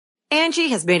Angie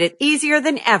has made it easier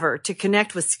than ever to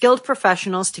connect with skilled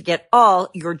professionals to get all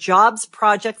your jobs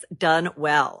projects done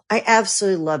well. I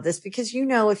absolutely love this because,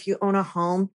 if you own a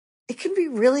home, it can be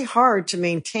really hard to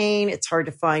maintain. It's hard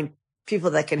to find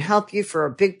people that can help you for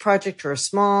a big project or a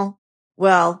small.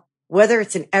 Well, whether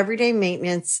it's in everyday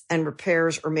maintenance and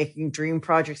repairs or making dream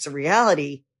projects a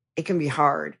reality, it can be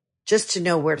hard just to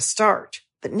know where to start.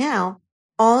 But now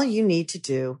all you need to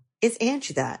do is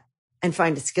Angie that and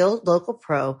find a skilled local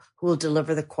pro who will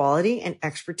deliver the quality and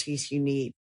expertise you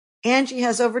need. Angie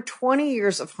has over 20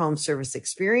 years of home service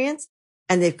experience,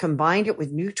 and they've combined it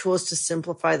with new tools to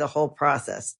simplify the whole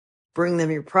process. Bring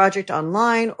them your project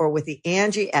online or with the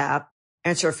Angie app,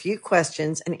 answer a few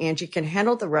questions, and Angie can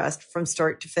handle the rest from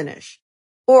start to finish.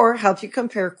 Or help you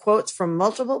compare quotes from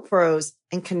multiple pros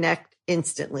and connect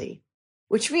instantly,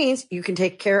 which means you can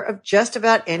take care of just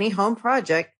about any home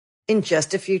project in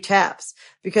just a few taps.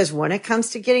 Because when it comes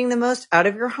to getting the most out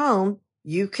of your home,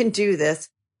 you can do this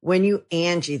when you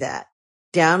Angie that.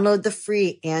 Download the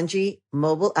free Angie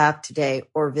mobile app today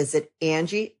or visit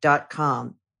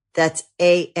Angie.com. That's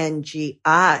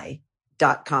ANGI.com.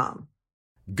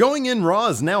 Going In Raw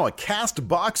is now a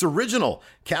CastBox original.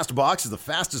 CastBox is the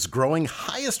fastest growing,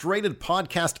 highest rated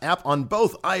podcast app on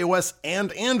both iOS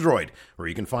and Android, where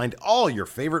you can find all your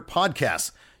favorite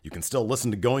podcasts. You can still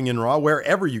listen to Going In Raw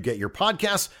wherever you get your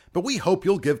podcasts, but we hope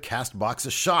you'll give CastBox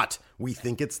a shot. We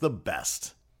think it's the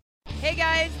best. Hey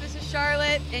guys, this is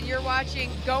Charlotte, and you're watching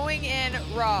Going In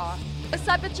Raw. What's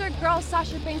up, it's your girl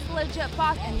Sasha Banks, the legit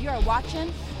boss, and you're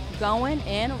watching Going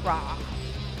In Raw.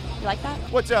 You like that?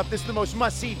 What's up? This is the most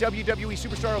must-see WWE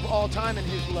superstar of all time and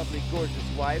his lovely,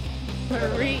 gorgeous wife,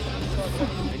 Marie.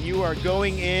 and you are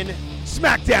going in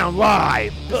SmackDown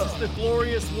Live. This is the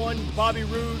glorious one, Bobby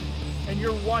Roode, and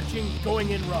you're watching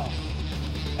Going In Raw.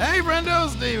 Hey, friendo,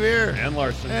 Steve here. And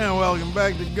Larson. And welcome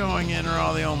back to Going In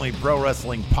Raw, the only pro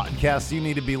wrestling podcast you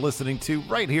need to be listening to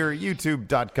right here at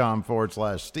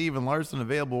youtube.com/Steve and Larson,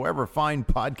 available wherever fine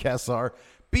podcasts are.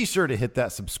 Be sure to hit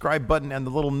that subscribe button and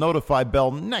the little notify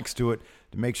bell next to it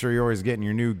to make sure you're always getting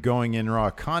your new Going In Raw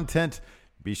content.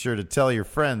 Be sure to tell your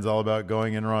friends all about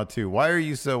Going In Raw, too. Why are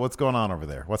you so... What's going on over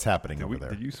there? What's happening over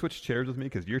there? Did you switch chairs with me?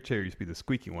 Because your chair used to be the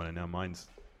squeaky one, and now mine's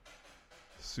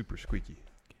super squeaky.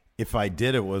 If I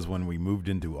did, it was when we moved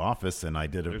into office, and I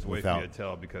did it There's without... There's a way for you to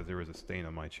tell because there was a stain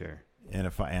on my chair. And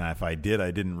if I did,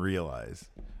 I didn't realize.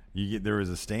 There was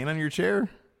a stain on your chair?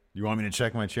 You want me to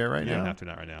check my chair right now? You don't have to,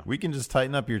 not right now. We can just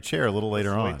tighten up your chair a little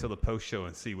later on. Wait until the post show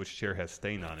and see which chair has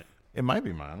stain on it. It might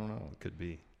be mine. I don't know. It could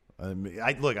be.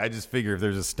 I just figure if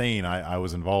there's a stain, I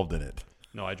was involved in it.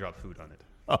 No, I dropped food on it.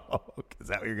 Oh, is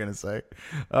that what you're going to say?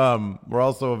 We're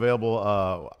also available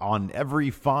on every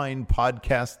fine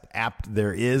podcast app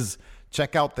there is.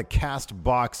 Check out the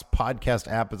CastBox podcast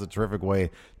app. It's a terrific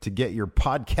way to get your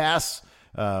podcasts.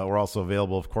 We're also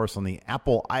available, of course, on the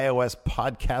Apple iOS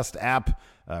podcast app.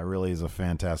 Really is a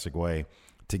fantastic way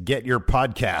to get your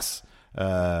podcasts,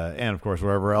 and of course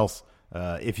wherever else.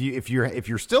 If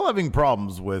you're still having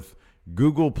problems with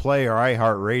Google Play or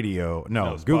iHeartRadio,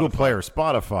 no, Google Play or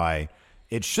Spotify,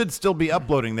 it should still be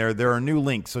uploading there. There are new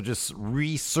links, so just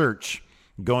research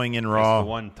Going In Raw. It's the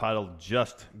one titled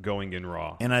just Going In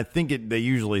Raw, and I think they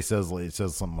usually says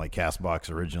something like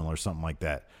CastBox Original or something like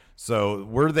that. So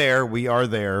we're there. We are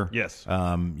there. Yes.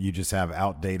 You just have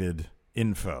outdated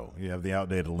info. You have the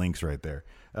outdated links right there.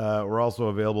 We're also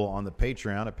available on the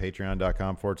Patreon at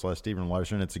patreon.com/Stephen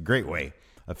Larson. It's a great way,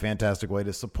 a fantastic way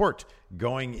to support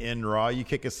Going In Raw. You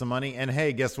kick us some money, and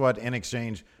hey, guess what? In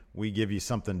exchange, we give you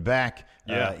something back.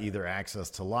 Yeah. Either access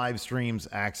to live streams,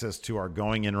 access to our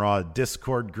Going In Raw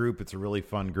Discord group. It's a really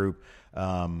fun group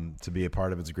to be a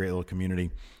part of. It's a great little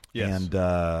community. Yes. And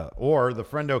or the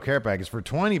Friendo Care Package for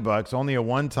 $20, only a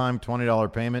one-time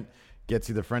 $20 payment. Gets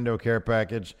you the Friendo Care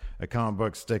Package, a comic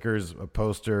book, stickers, a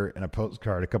poster, and a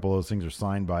postcard. A couple of those things are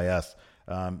signed by us.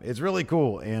 It's really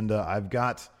cool. And I've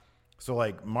got,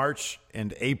 like March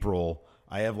and April,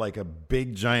 I have like a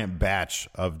big giant batch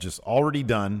of just already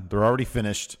done. They're already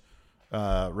finished,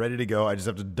 ready to go. I just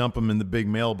have to dump them in the big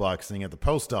mailbox thing at the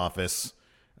post office.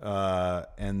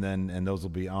 And those will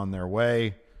be on their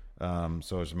way.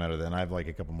 So it's a matter of that. And I have like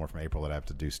a couple more from April that I have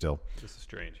to do still. This is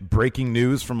strange. Breaking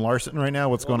news from Larson right now.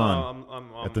 What's going on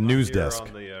at the news desk?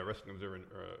 On the Wrestling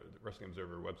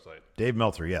Observer website. Dave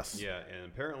Meltzer, yes. Yeah, and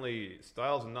apparently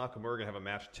Styles and Nakamura are going to have a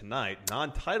match tonight,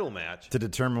 non-title match. To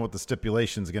determine what the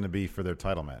stipulation is going to be for their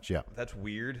title match, yeah. That's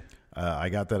weird. I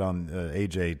got that on,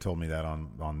 AJ told me that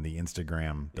on the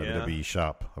Instagram WWE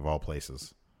shop of all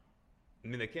places. I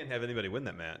mean, they can't have anybody win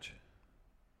that match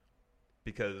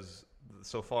because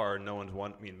so far no one's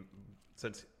won. I mean,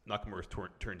 since Nakamura's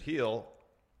turned heel,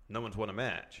 no one's won a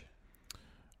match.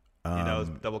 it's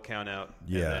double count out.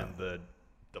 Yeah. And then the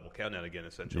double count out again,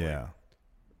 essentially. Yeah.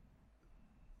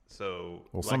 So,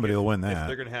 somebody will win that. If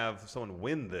they're going to have someone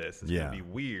win this, it's going to be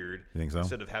weird. You think so?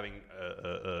 Instead of having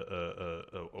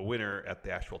a winner at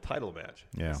the actual title match.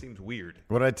 Yeah. It seems weird.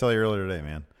 What did I tell you earlier today,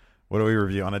 man? What do we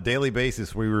review? On a daily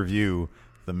basis, we review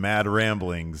the mad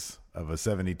ramblings of a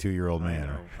 72-year-old man.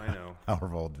 I know.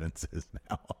 However old Vince is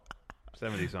now.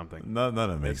 70-something. None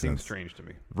of it makes It seems sense. strange to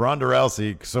me. Ronda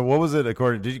Rousey. So what was it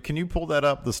according? Can you pull that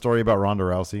up? The story about Ronda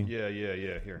Rousey? Yeah.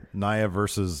 Here. Nia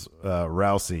versus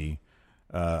Rousey.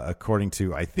 According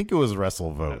to, I think it was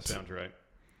WrestleVote. That sounds right.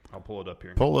 I'll pull it up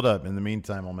here. Pull it up. In the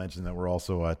meantime, I'll mention that we're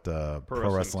also at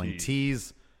Pro Wrestling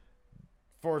Tees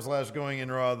 /Going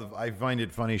in Raw. The I Find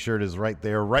It Funny shirt is right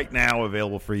there, right now,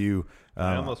 available for you.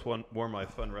 I almost wore my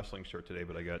fun wrestling shirt today,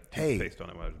 but I got toothpaste on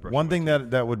it when I was brushing one my thing teeth.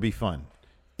 that would be fun,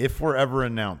 if we're ever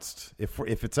announced, if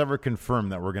it's ever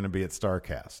confirmed that we're going to be at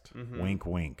StarCast, wink,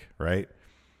 wink, right?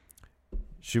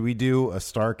 Should we do a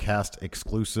StarCast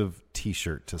exclusive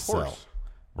T-shirt to sell?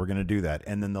 We're going to do that.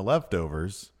 And then the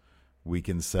leftovers we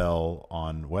can sell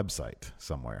on website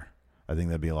somewhere. I think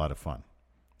that'd be a lot of fun.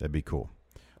 That'd be cool.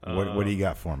 What do you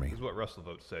got for me? This is what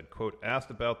WrestleVote said. Quote,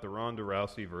 asked about the Ronda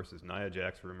Rousey versus Nia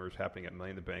Jax rumors happening at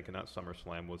Money in the Bank and not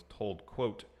SummerSlam, was told,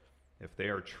 quote, if they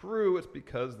are true, it's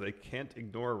because they can't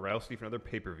ignore Rousey for another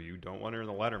pay-per-view, don't want her in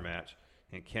the ladder match,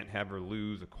 and can't have her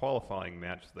lose a qualifying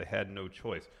match, so they had no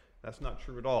choice. That's not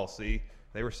true at all, see?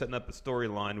 They were setting up the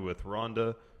storyline with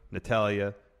Ronda,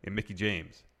 Natalya, and Mickie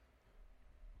James.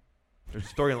 There's a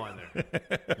storyline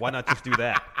there. Why not just do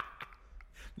that?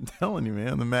 I'm telling you,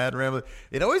 man, the mad rambling.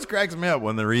 It always cracks me up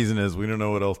when the reason is we don't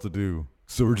know what else to do,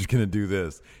 so we're just going to do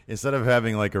this. Instead of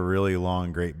having like a really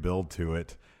long, great build to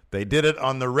it, they did it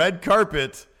on the red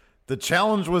carpet. The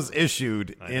challenge was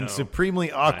issued in supremely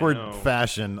awkward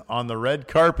fashion on the red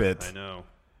carpet. I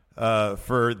know.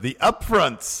 For the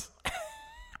upfronts.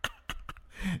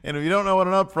 And if you don't know what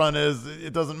an upfront is,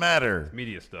 it doesn't matter. It's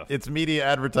media stuff. It's media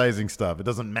advertising stuff. It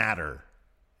doesn't matter.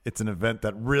 It's an event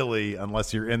that really,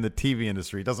 unless you're in the TV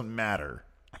industry, it doesn't matter.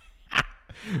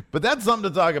 But that's something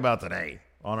to talk about today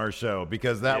on our show,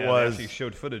 because that was... They actually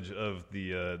showed footage of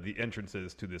the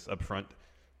entrances to this upfront.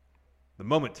 The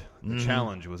moment the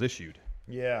challenge was issued.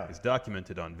 Yeah. It's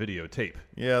documented on videotape.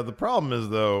 Yeah, the problem is,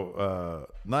 though,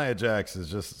 Nia Jax is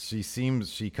just...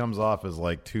 She comes off as,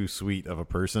 like, too sweet of a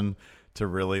person to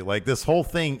really... Like, this whole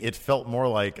thing, it felt more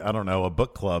like, I don't know, a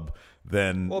book club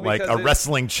than, like, a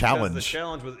wrestling challenge. The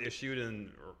challenge was issued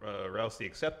and Rousey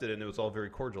accepted, and it was all very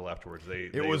cordial afterwards.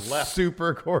 It was left,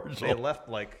 super cordial. They left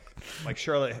like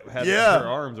Charlotte had her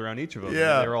arms around each of them.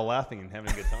 Yeah. And they were all laughing and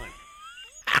having a good time.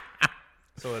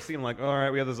 So it seemed like, all right,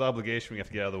 we have this obligation we have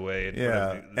to get out of the way.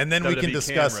 And then we can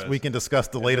discuss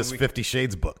the latest 50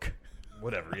 Shades book.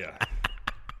 Whatever, yeah.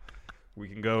 We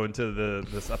can go into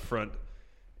this upfront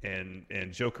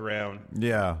and joke around.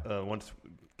 Yeah. Once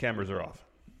cameras are off.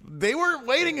 They weren't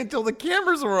waiting until the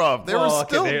cameras were off. They were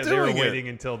still doing it. They were waiting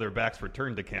until their backs were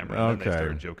turned to camera, and then they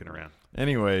started joking around.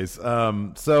 Anyways,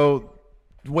 so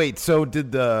wait, so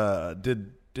did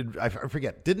I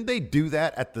forget? Didn't they do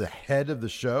that at the head of the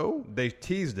show? They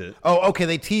teased it. Oh, okay,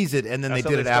 they teased it, and then they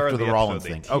did it after the Rollins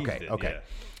thing. Okay. Yeah.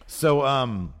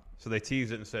 So they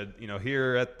teased it and said,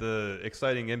 here at the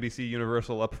exciting NBC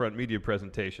Universal Upfront media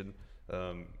presentation,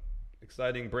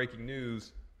 exciting breaking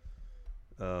news.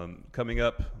 Coming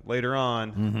up later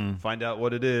on, find out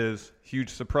what it is. Huge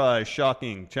surprise,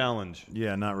 shocking challenge.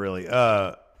 Yeah, not really. We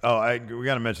got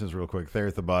to mention this real quick.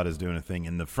 Therith the Bot is doing a thing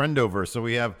in the Friendoverse. So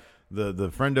we have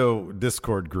the Friendo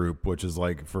Discord group, which is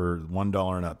like for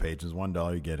 $1 and up pages,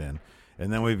 $1 you get in.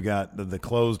 And then we've got the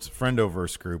closed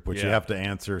Friendoverse group, which you have to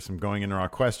answer some going in raw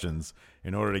questions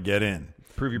in order to get in.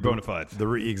 Prove your bona fides.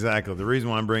 Exactly. The reason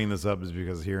why I'm bringing this up is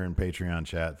because here in Patreon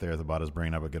chat, Therith the Bot is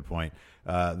bringing up a good point.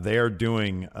 They are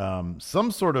doing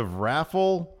some sort of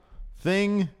raffle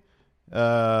thing.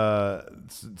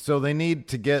 So they need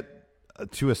to get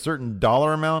to a certain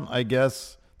dollar amount, I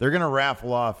guess. They're going to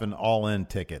raffle off an all-in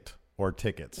ticket or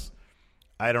tickets.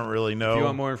 I don't really know. If you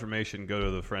want more information, go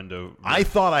to the Friendo. I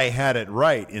thought I had it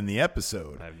right in the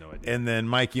episode. I have no idea. And then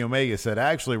Mikey Omega said,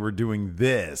 actually, we're doing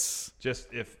this. Just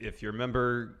if you're a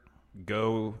member,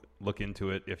 go look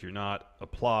into it. If you're not,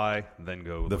 apply, then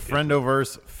go the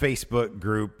Friendoverse Facebook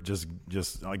group. Just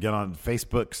get on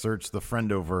Facebook, search the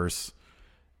Friendoverse,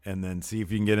 and then see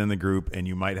if you can get in the group, and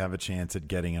you might have a chance at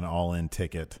getting an all-in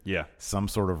ticket. Yeah. Some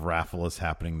sort of raffle is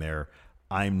happening there.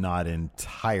 I'm not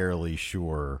entirely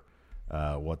sure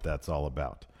what that's all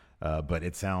about. But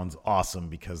it sounds awesome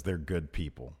because they're good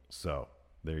people. So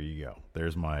There you go.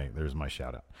 There's my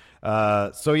shout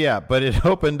out. So yeah, but it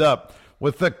opened up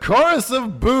with the chorus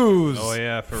of boos. Oh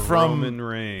yeah, from Roman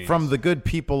Reigns, from the good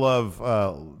people of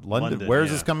London. Where is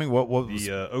this coming? What was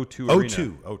the O2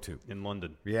 Arena O2 in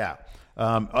London? Yeah,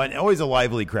 and always a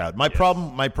lively crowd. My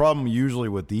problem usually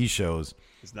with these shows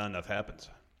is not enough happens.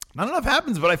 Not enough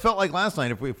happens, but I felt like last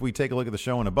night, if we take a look at the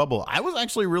show in a bubble, I was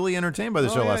actually really entertained by the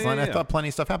show last night. I thought plenty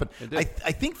of stuff happened. I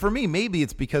think for me, maybe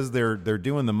it's because they're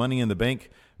doing the Money in the Bank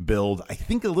build, I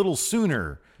think, a little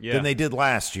sooner than they did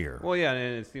last year. Well, yeah,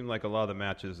 and it seemed like a lot of the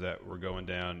matches that were going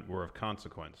down were of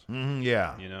consequence.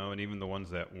 Yeah. You know, and even the ones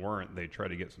that weren't, they tried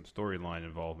to get some storyline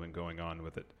involvement going on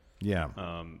with it. Yeah.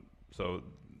 So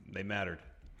they mattered.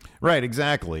 Right,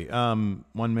 exactly. One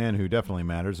man who definitely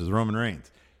matters is Roman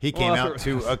Reigns. He came out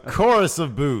to a chorus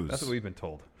of boos. That's what we've been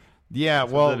told. Yeah,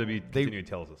 that's well, what WWE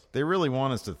tells us. They really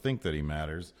want us to think that he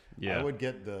matters. Yeah. I would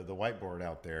get the whiteboard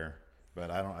out there, but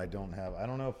I don't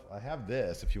know if I have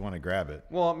this. If you want to grab it.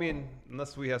 Well, I mean,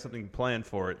 unless we have something planned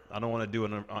for it, I don't want to do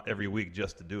it every week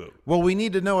just to do it. Well, we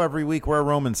need to know every week where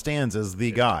Roman stands as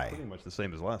the guy. Pretty much the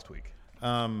same as last week.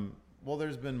 Well,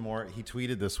 there's been more. He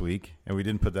tweeted this week, and we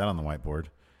didn't put that on the whiteboard.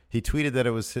 He tweeted that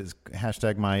it was his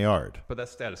hashtag my yard. But that's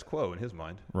status quo in his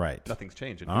mind. Right. Nothing's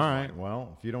changed in All his right. mind.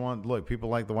 Well, if you don't want, look, people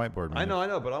like the whiteboard. Man. I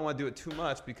know, but I don't want to do it too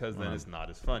much because then it's not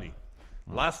as funny.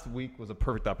 Last week was a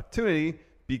perfect opportunity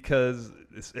because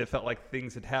it felt like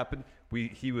things had happened.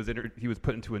 He was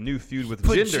put into a new feud with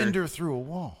Put Jinder. Jinder through a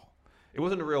wall. It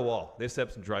wasn't a real wall. They set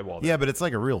up some drywall. Yeah, but it's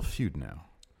like a real feud now,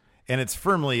 and it's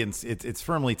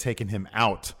firmly taken him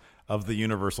out of the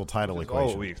Universal title equation. Oh,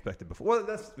 what we expected before.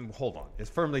 Well, hold on. It's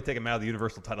firmly taken him out of the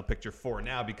Universal title picture for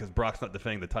now because Brock's not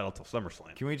defending the title till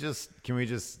SummerSlam. Can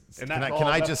I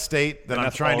all just state that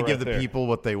I'm trying to give the people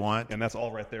what they want? And that's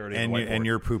all right there. And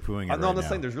you're poo-pooing it. I'm just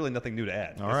saying there's really nothing new to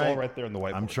add. All it's right. all right there in the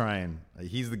whiteboard. I'm trying.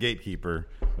 He's the gatekeeper.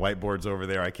 Whiteboard's over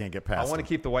there. I can't get past I want him. to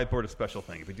keep the whiteboard a special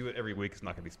thing. If we do it every week, it's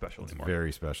not going to be special anymore.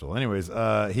 Very special. Anyways,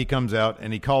 he comes out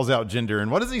and he calls out Jinder.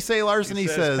 And what does he say, Larson? He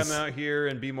says, come out here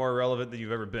and be more relevant than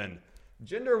you've ever been.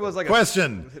 Jinder was like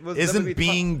question. Isn't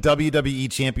being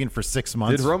WWE champion for 6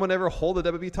 months? Did Roman ever hold a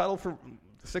WWE title for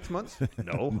 6 months?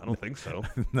 No, I don't think so.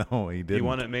 No, he didn't. He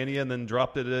won at Mania and then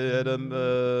dropped it at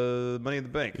Money in the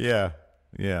Bank. Yeah.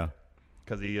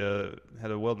 Because he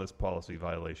had a wellness policy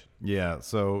violation. Yeah,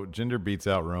 so Jinder beats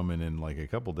out Roman in like a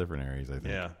couple different areas, I think.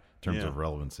 Yeah. In terms of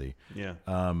relevancy. Yeah.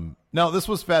 No, this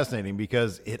was fascinating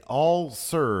because it all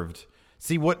served.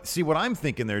 See what I'm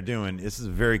thinking they're doing. This is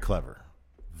very clever.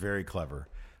 Very clever.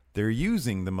 They're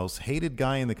using the most hated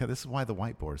guy in the country. This is why the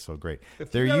whiteboard is so great.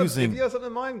 If you have something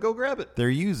in mind, go grab it. They're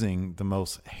using the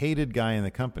most hated guy in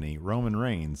the company, Roman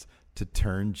Reigns, to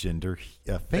turn Jinder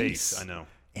face. I know.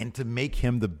 And to make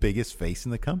him the biggest face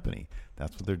in the company.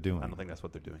 That's what they're doing. I don't think that's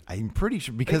what they're doing. I'm pretty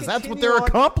sure because that's what they're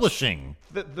accomplishing.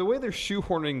 The way they're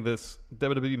shoehorning this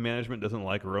WWE management doesn't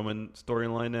like Roman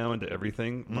storyline now into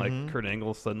everything. Mm-hmm. Like Kurt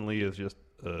Angle suddenly is just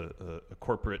a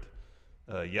corporate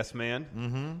yes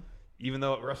man. Even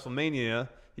though at WrestleMania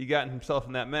he got himself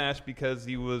in that match because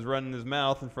he was running his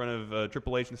mouth in front of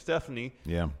Triple H and Stephanie.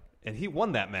 Yeah. And he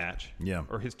won that match. Yeah.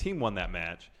 Or his team won that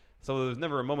match. So there was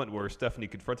never a moment where Stephanie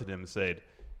confronted him and said,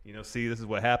 see, this is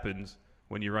what happens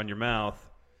when you run your mouth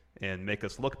and make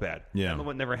us look bad. Yeah. That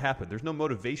moment never happened. There's no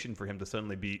motivation for him to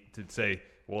suddenly to say,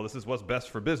 well, this is what's best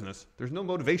for business. There's no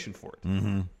motivation for it.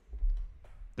 Mm-hmm.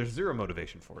 There's zero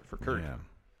motivation for it for Kurt. Yeah.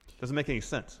 Doesn't make any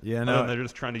sense. Yeah, no. They're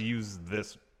just trying to use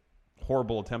this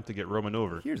horrible attempt to get Roman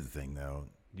over. Here's the thing, though.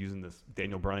 Using this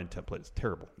Daniel Bryan template is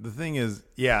terrible. The thing is,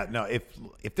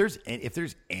 if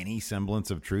there's any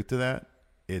semblance of truth to that,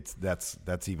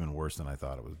 that's even worse than I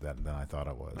thought it was. Than I thought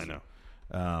it was. I know.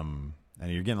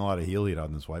 And you're getting a lot of heel heat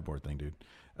on this whiteboard thing, dude.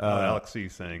 Alex C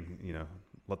saying,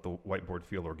 let the whiteboard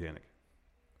feel organic.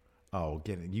 Oh,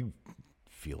 get it. You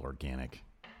feel organic.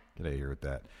 Get out of here with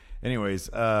that. Anyways,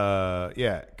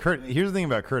 Kurt. Here's the thing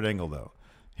about Kurt Angle, though.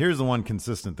 Here's the one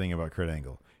consistent thing about Kurt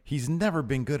Angle. He's never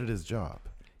been good at his job.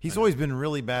 He's always been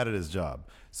really bad at his job.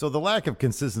 So the lack of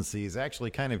consistency is actually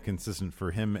kind of consistent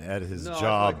for him at his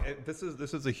job. This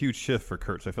is a huge shift for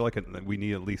Kurt. So I feel like we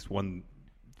need at least one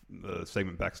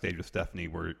segment backstage with Stephanie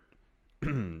where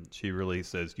she really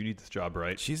says, you need this job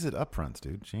right. She's at upfronts,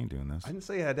 dude. She ain't doing this. I didn't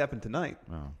say it had happened tonight.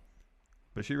 Oh.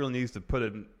 But she really needs to put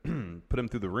him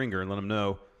through the ringer and let him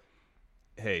know,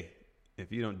 hey,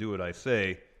 if you don't do what I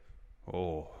say,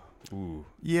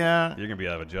 yeah, you're gonna be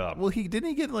out of a job. Well, didn't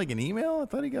he get like an email? I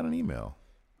thought he got an email.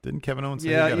 Didn't Kevin Owens say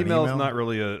he got email an email? is not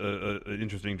really an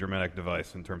interesting dramatic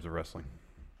device in terms of wrestling.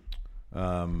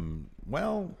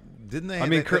 Well, didn't they? I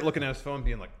mean, Kurt looking at his phone,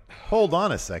 being like, hold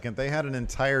on a second. They had an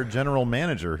entire general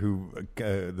manager who,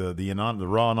 the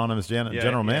Raw Anonymous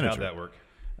general manager. How'd that work?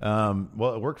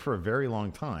 Well, it worked for a very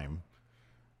long time.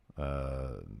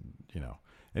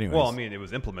 Anyways. Well, I mean, it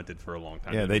was implemented for a long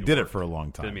time. Yeah, they did it for a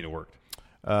long time. Didn't mean it worked.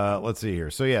 Let's see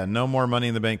here. So, yeah, no more Money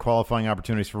in the Bank qualifying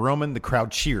opportunities for Roman. The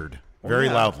crowd cheered very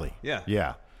loudly. Yeah.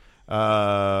 Yeah.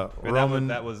 Roman.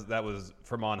 That was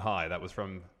from on high. That was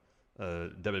from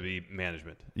WWE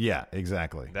management. Yeah,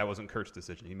 exactly. That wasn't Kurt's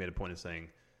decision. He made a point of saying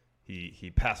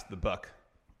he passed the buck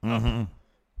up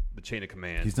the chain of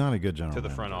command. He's not a good general to the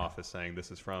manager. front office, saying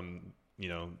this is from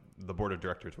the board of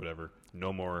directors, whatever.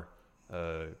 No more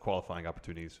qualifying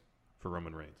opportunities for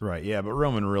Roman Reigns. Right, yeah, but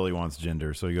Roman really wants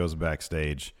Jinder, so he goes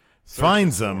backstage,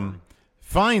 finds him.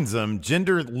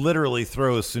 Jinder literally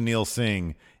throws Sunil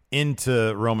Singh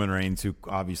into Roman Reigns, who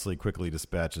obviously quickly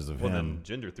dispatches of him. Then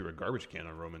Jinder threw a garbage can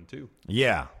on Roman, too.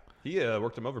 Yeah. He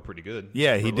worked him over pretty good.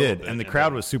 Yeah, he did, and the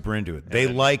crowd was super into it. They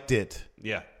liked it.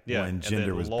 Yeah. When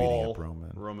Jinder was beating up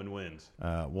Roman. Roman wins.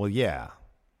 Well, yeah,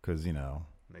 because,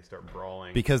 They start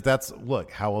brawling. Because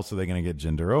how else are they going to get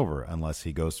Jinder over unless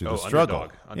he goes through the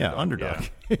struggle? Underdog.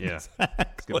 Yeah.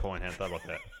 That's a good point. I hadn't thought about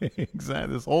that.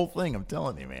 Exactly. This whole thing, I'm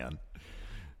telling you, man.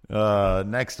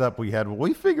 Next up, we had what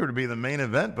we figured would be the main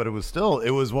event, but it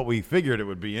was what we figured it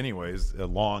would be anyways. A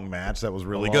long match that was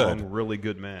really good. Really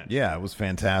good match. Yeah, it was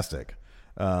fantastic.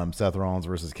 Seth Rollins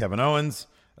versus Kevin Owens.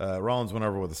 Rollins went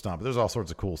over with a stomp. But there's all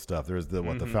sorts of cool stuff. There's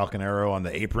the Falcon Arrow on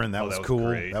the apron. That was cool.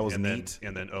 Great. That was neat.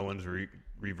 And then Owens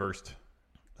reversed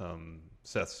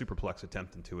Seth's superplex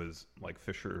attempt into his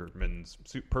fisherman's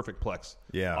perfect plex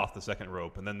off the second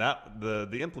rope. And then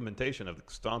the implementation of the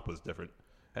stomp was different.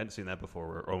 I hadn't seen that before,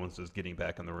 where Owens was getting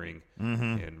back in the ring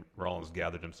and Rollins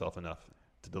gathered himself enough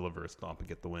to deliver a stomp and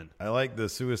get the win. I like the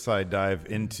suicide dive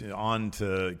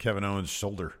onto Kevin Owens'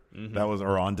 shoulder. That was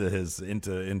onto his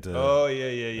into. Oh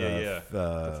yeah.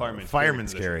 The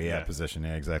fireman's carry position.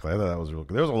 Yeah, exactly. I thought that was real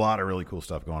good. There was a lot of really cool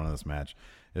stuff going on in this match.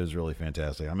 It was really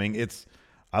fantastic. I mean,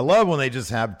 I love when they just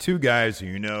have two guys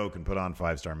who can put on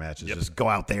 5-star matches. Yep. Just go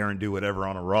out there and do whatever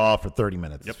on a Raw for 30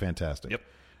 minutes. It's fantastic. Yep.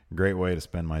 Great way to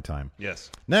spend my time.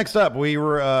 Yes. Next up, we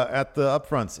were at the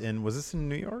Upfronts was this in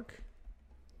New York?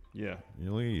 Yeah.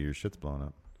 Your shit's blown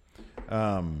up.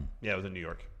 Yeah, it was in New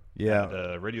York.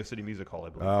 Yeah. At Radio City Music Hall, I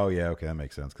believe. Oh, yeah. Okay, that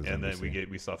makes sense. And then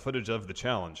we saw footage of the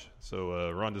challenge.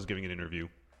 So Ronda's giving an interview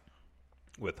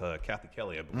with Kathy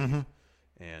Kelly, I believe,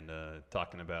 and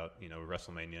talking about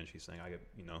WrestleMania, and she's saying,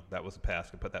 that was the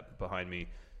past. I put that behind me.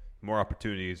 More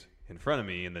opportunities in front of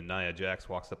me. And then Nia Jax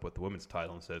walks up with the women's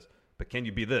title and says, "But can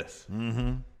you be this?"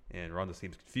 And Ronda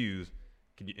seems confused.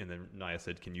 And then Nia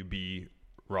said, "Can you be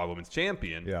Raw Women's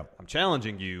Champion? Yeah. I'm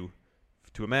challenging you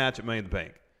to a match at Money in the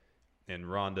Bank." And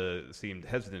Ronda seemed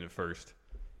hesitant at first,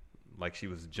 like she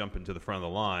was jumping to the front of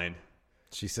the line.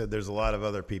 She said, "There's a lot of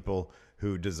other people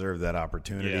who deserve that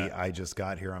opportunity. Yeah. I just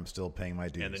got here. I'm still paying my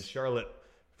dues." And then Charlotte,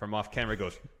 from off camera,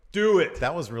 goes, "Do it."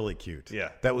 That was really cute. Yeah.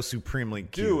 That was supremely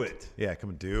cute. Do it. Yeah,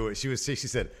 come on, do it. She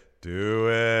said, "Do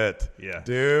it." Yeah.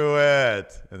 Do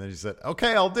it. And then she said,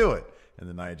 "Okay, I'll do it." And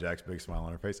then Nia Jax, big smile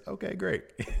on her face. "Okay, great."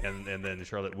 And then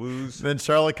Charlotte woos. Then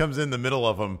Charlotte comes in the middle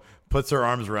of them, puts her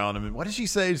arms around him. And what did she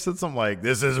say? She said something like,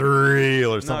 "This is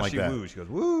real," or something like that. She goes,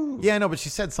 "Woo." Yeah, I know, but she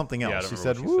said something else. Yeah, I don't She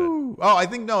remember said, what she "Woo." Oh, I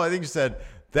think she said,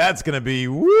 "That's going to be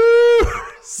woo."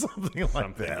 something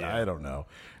like that. Yeah. I don't know.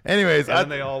 Anyways, and then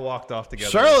they all walked off together.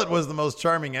 Charlotte was the most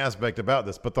charming aspect about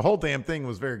this, but the whole damn thing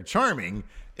was very charming.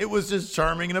 It was just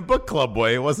charming in a book club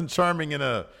way. It wasn't charming in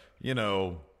a,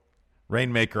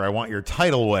 Rainmaker, I want your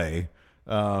title way.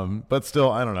 But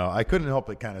still, I don't know. I couldn't help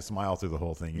but kind of smile through the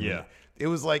whole thing. It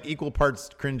was like equal parts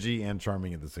cringy and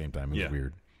charming at the same time. It was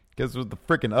weird. Because it was the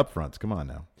freaking Upfronts. Come on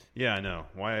now. Yeah, I know.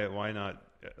 Why not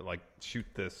shoot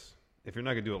this? If you're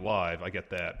not going to do it live, I get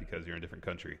that because you're in a different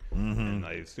country. Mm-hmm. And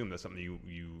I assume that's something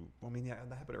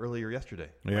that happened earlier yesterday.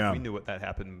 Yeah. We knew what that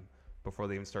happened before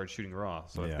they even started shooting Raw.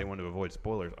 So if they wanted to avoid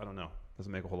spoilers, I don't know.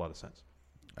 Doesn't make a whole lot of sense.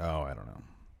 Oh, I don't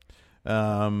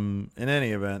know. In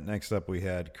any event, next up we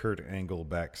had Kurt Angle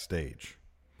backstage.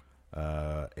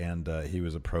 And he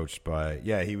was approached by,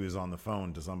 he was on the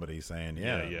phone to somebody saying,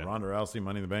 Ronda Rousey,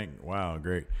 Money in the Bank. Wow,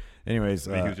 great. Anyways.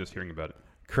 He was just hearing about it.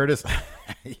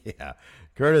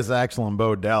 Curtis Axel and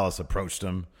Bo Dallas approached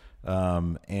him,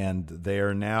 and they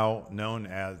are now known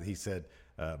as, he said,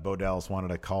 Bo Dallas wanted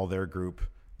to call their group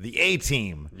the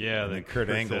A-Team. Yeah, then Kurt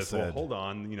Angle says, said, well, hold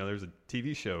on, there's a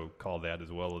TV show called that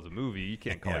as well as a movie. You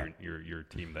can't call your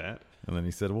team that. And then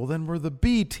he said, well, then we're the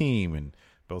B-Team. And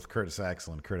both Curtis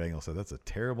Axel and Kurt Angle said, that's a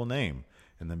terrible name.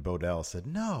 And then Bo Dallas said,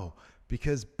 no,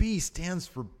 because B stands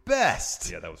for best.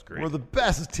 Yeah, that was great. We're the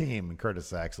best team. And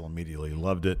Curtis Axel immediately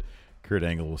loved it. Kurt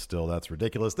Angle was still, that's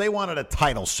ridiculous. They wanted a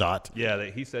title shot. Yeah,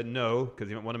 he said no because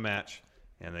he didn't want a match.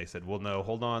 And they said, well, no,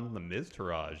 hold on. The Miz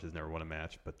Taraj has never won a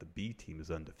match, but the B team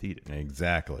is undefeated.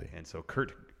 Exactly. And so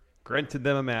Kurt granted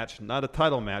them a match, not a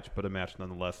title match, but a match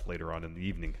nonetheless later on in the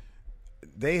evening.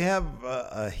 They have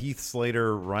a Heath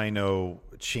Slater Rhino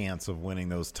chance of winning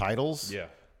those titles. Yeah.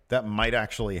 That might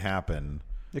actually happen.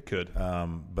 It could.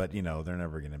 But, they're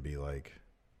never going to be like,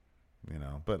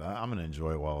 but I'm going to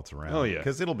enjoy it while it's around. Oh, yeah.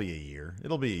 Because it'll be a year.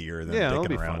 It'll be a year of them it'll dicking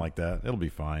be around fun. like that. It'll be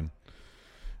fine.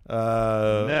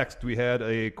 Next, we had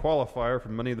a qualifier for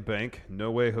Money in the Bank.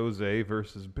 No Way Jose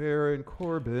versus Baron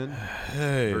Corbin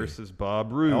versus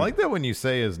Bob Roode. I like that when you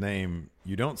say his name,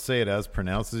 you don't say it as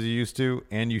pronounced as you used to,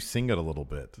 and you sing it a little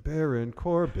bit. Baron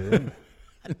Corbin.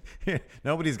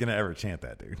 Nobody's going to ever chant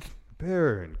that, dude.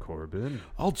 Baron Corbin.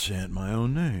 I'll chant my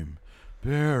own name.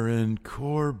 Baron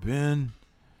Corbin.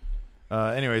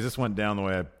 Anyways, this went down the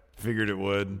way I figured it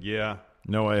would. Yeah.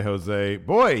 No Way Jose.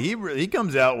 Boy, he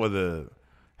comes out with a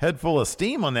head full of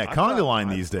steam on that conga line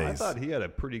these days. I thought he had a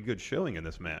pretty good showing in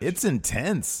this match. It's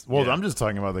intense. Well, Yeah. I'm just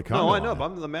talking about the conga No, I line. know, but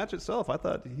the match itself, I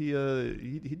thought he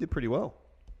did pretty well.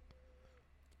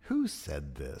 Who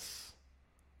said this?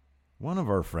 One of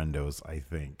our friendos, I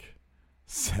think,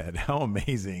 said how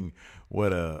amazing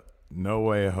would a No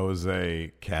Way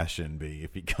Jose cash-in be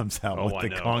if he comes out with the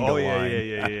conga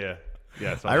line. Yeah.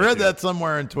 Yeah, I read that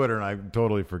somewhere on Twitter, and I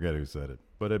totally forget who said it,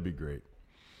 but it'd be great.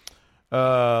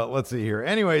 Let's see here.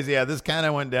 Anyways, yeah, this kind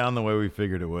of went down the way we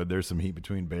figured it would. There's some heat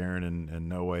between Baron and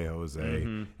No Way Jose,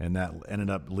 and that ended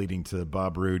up leading to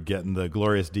Bob Roode getting the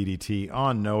glorious DDT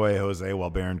on No Way Jose while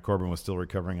Baron Corbin was still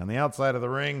recovering on the outside of the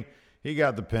ring. He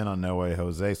got the pin on No Way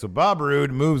Jose. So Bob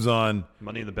Roode moves on.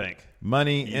 Money in the Bank.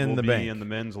 Money in the Bank. He will be in the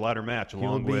men's ladder match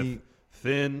along will with be-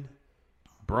 Finn,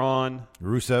 Braun,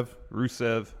 Rusev.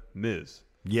 Miz.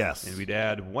 Yes. And we'd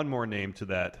add one more name to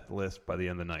that list by the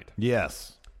end of the night.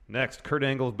 Yes. Next, Kurt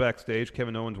Angle's backstage.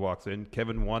 Kevin Owens walks in.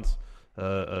 Kevin wants,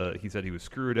 he said he was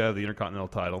screwed out of the Intercontinental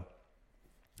title.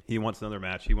 He wants another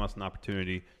match. He wants an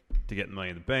opportunity to get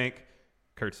Money in the Bank.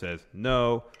 Kurt says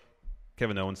no.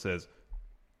 Kevin Owens says,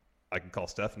 I can call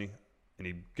Stephanie. And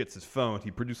he gets his phone.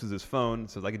 He produces his phone,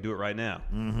 says, I can do it right now.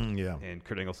 Yeah. And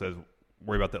Kurt Angle says,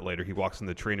 worry about that later. He walks in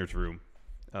the trainer's room,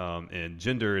 and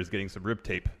Jinder is getting some rib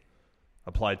tape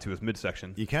applied to his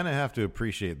midsection. You kind of have to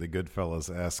appreciate the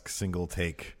Goodfellas-esque single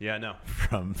take. Yeah, I know.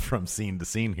 From scene to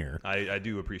scene here. I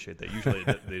do appreciate that. Usually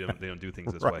they don't do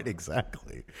things this Right, way.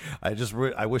 exactly.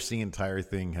 I wish the entire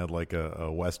thing had like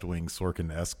a West Wing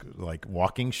Sorkin-esque like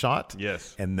walking shot.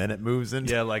 Yes. And then it moves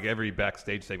into Yeah, like every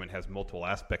backstage segment has multiple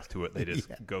aspects to it. They just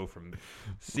go from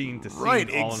scene to scene. Right,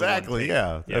 all in one exactly. take.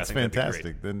 Yeah, I that's think that'd be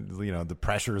fantastic. Then the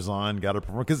pressure's on. Got to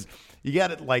perform because you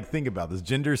got to like think about this.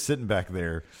 Jinder's sitting back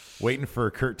there waiting for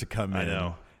Kurt to come in. I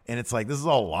know. And it's like this is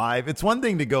all live. It's one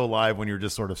thing to go live when you're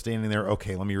just sort of standing there.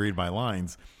 Okay, let me read my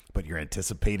lines, but you're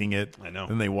anticipating it. I know.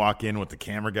 Then they walk in with the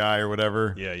camera guy or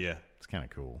whatever. Yeah. It's kind of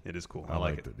cool. It is cool. I I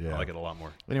like liked it. yeah. I like it a lot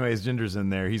more. Anyways, Jinder's in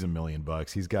there. He's $1 million.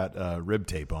 He's got rib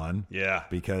tape on. Yeah.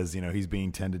 Because he's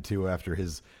being tended to after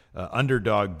his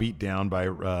underdog beat down by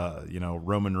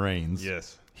Roman Reigns.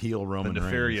 Yes. Heel Roman The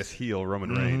nefarious Reigns. heel Roman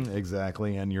Reigns.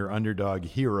 Exactly. And your underdog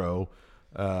hero,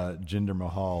 Jinder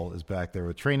Mahal, is back there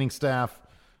with training staff.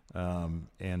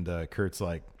 And Kurt's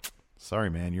like, sorry,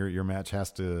 man, your match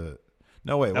has to.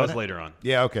 No, wait. That was later on.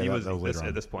 Yeah, okay. That was later on.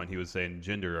 At this point, he was saying,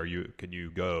 Jinder, can you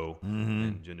go?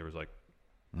 And Jinder was like,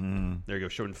 there you go,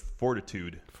 showing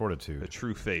fortitude. A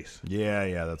true face.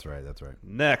 Yeah, that's right.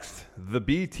 Next, the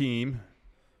B team,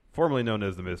 formerly known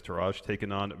as the Miz Taraj,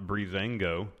 taking on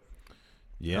Breezango.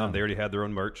 Yeah. They already had their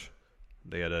own merch.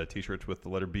 They had T-shirts with the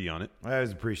letter B on it. I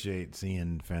always appreciate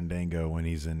seeing Fandango when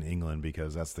he's in England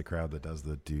because that's the crowd that does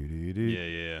the do-do-do.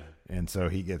 Yeah. And so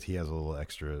he has a little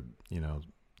extra,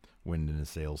 wind in his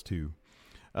sails too.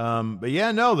 But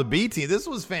yeah, no, the B team, this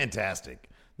was fantastic.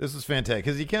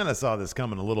 Because you kind of saw this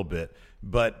coming a little bit,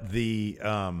 but the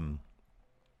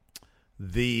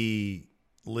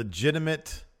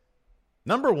legitimate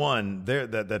number one there,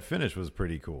 that finish was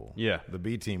pretty cool. Yeah. The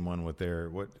B team won with their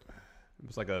It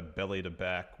was like a belly to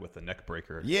back with a neck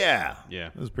breaker. Yeah. Yeah.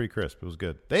 It was pretty crisp. It was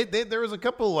good. There was a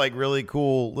couple like really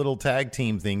cool little tag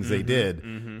team things they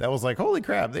did that was like, holy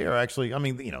crap, they are actually,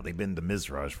 they've been the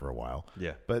Mizraj for a while.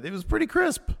 Yeah. But it was pretty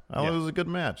crisp. I thought Yeah. it was a good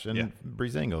match. And Yeah.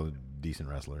 Breezango, decent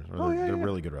wrestlers. Oh, yeah, They're yeah.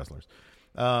 really good wrestlers.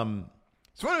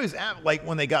 So anyways,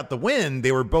 when they got the win,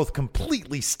 they were both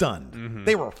completely stunned.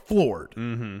 They were floored.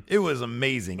 It was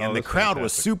amazing. And the that's crowd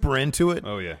was fantastic. super into it.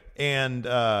 Oh, yeah. And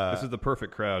This is the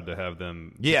perfect crowd to have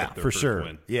them yeah, get their for first sure.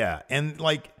 win. Yeah. And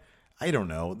I don't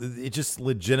know. It just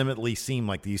legitimately seemed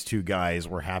like these two guys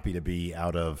were happy to be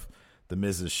out of the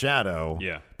Miz's shadow.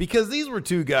 Yeah. Because these were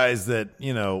two guys that,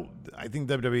 I think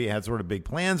WWE had sort of big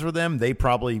plans for them. They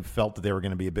probably felt that they were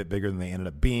going to be a bit bigger than they ended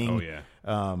up being. Oh,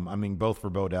 yeah. Both for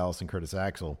Bo Dallas and Curtis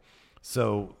Axel.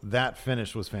 So that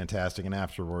finish was fantastic. And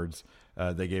afterwards,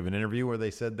 they gave an interview where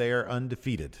they said they are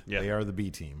undefeated. Yeah. They are the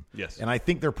B team. Yes. And I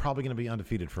think they're probably going to be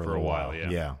undefeated for a little while.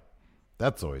 Yeah.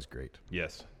 That's always great.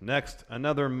 Yes. Next,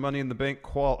 another Money in the Bank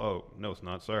Oh, no, it's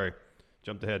not. Sorry.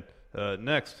 Jumped ahead.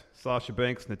 Next, Sasha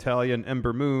Banks, Natalya, and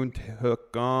Ember Moon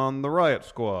took on the Riot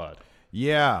Squad.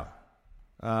 Yeah.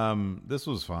 This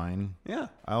was fine. Yeah.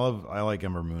 I like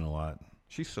Ember Moon a lot.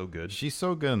 She's so good. She's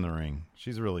so good in the ring.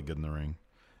 She's really good in the ring.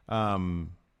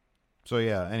 So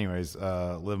yeah, anyways,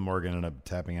 Liv Morgan ended up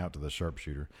tapping out to the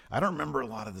sharpshooter. I don't remember a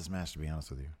lot of this match, to be honest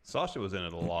with you. Sasha was in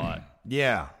it a lot.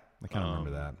 Yeah, I kind of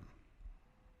remember that.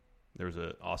 There was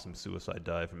an awesome suicide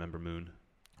dive from Ember Moon.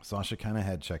 Sasha kind of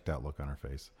had checked out look on her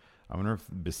face. I wonder if,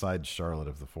 besides Charlotte,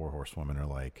 if the four horsewomen are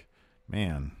like,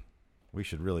 man, we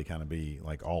should really kind of be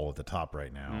like all at the top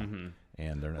right now. Mm-hmm.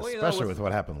 And they're especially with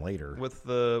what happened later. With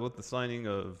the signing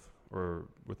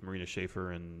with Marina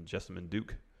Shafir and Jessamine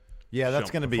Duke. Yeah, that's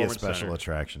going to be a special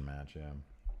attraction match. Yeah,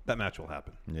 that match will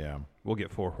happen. Yeah, we'll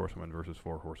get four horsewomen versus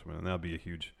four horsewomen, and that'll be a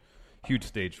huge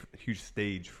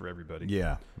stage for everybody.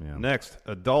 Yeah. Next,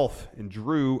 a Dolph and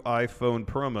Drew iPhone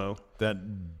promo. That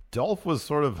Dolph was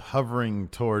sort of hovering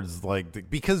towards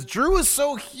because Drew is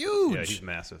so huge. Yeah, he's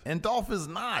massive, and Dolph is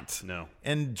not. No,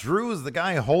 and Drew is the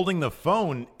guy holding the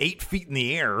phone 8 feet in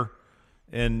the air,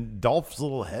 and Dolph's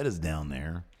little head is down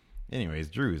there. Anyways,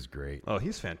 Drew is great. Oh,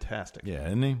 he's fantastic. Yeah,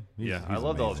 isn't he? He's I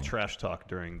loved all his trash talk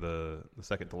during the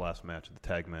second to last match, the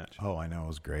tag match. Oh, I know. It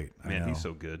was great. Man, he's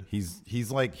so good.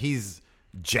 He's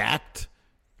jacked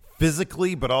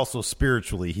physically, but also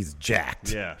spiritually. He's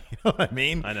jacked. Yeah. You know what I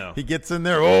mean? I know. He gets in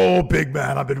there, oh, big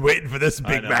man, I've been waiting for this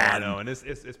big man. I know. And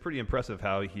it's pretty impressive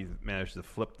how he managed to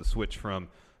flip the switch from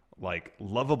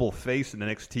lovable face in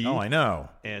NXT. Oh, I know.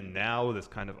 And now this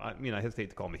kind of, I hesitate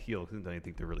to call him a heel because he doesn't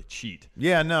think to really cheat.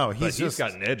 Yeah, no. He's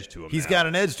got an edge to him. He's got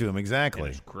an edge to him, exactly.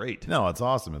 And it's great. No, it's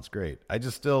awesome. It's great. I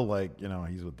just still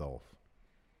he's with Dolph.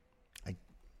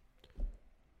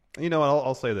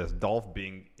 I'll say this. Dolph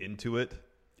being into it.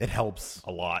 It helps.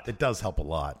 A lot. It does help a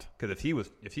lot. Because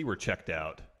if he were checked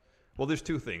out, well, there's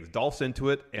two things. Dolph's into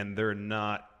it, and they're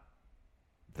not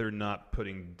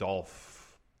putting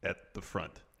Dolph at the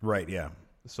front. Right, yeah.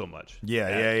 So much. Yeah.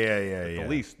 At the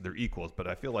least, they're equals. But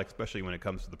I feel like, especially when it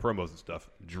comes to the promos and stuff,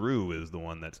 Drew is the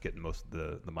one that's getting most of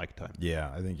the mic time.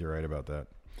 Yeah, I think you're right about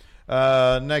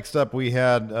that. Next up, we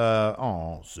had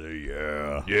say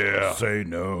yeah. Yeah. Say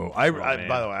no. By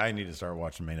the way, I need to start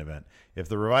watching Main Event. If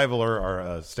the Revival are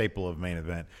a staple of Main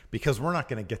Event, because we're not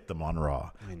going to get them on Raw.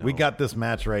 We got this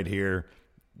match right here.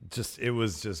 It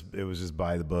was just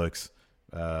by the books.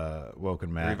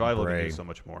 Woken Matt. Revival can do so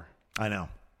much more. I know.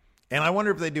 And I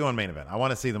wonder if they do on Main Event. I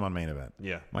want to see them on Main Event.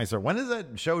 Yeah. When does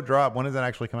that show drop? When does that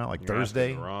actually come out? Like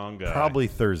Thursday? Wrong guy. Probably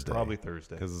Thursday.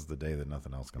 Because it's the day that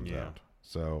nothing else comes out.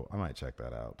 So I might check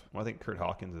that out. Well, I think Kurt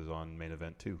Hawkins is on Main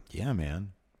Event too. Yeah,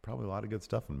 man. Probably a lot of good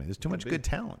stuff in me. There's too much good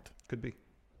talent. Could be.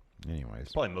 Anyways.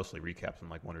 It's probably mostly recaps in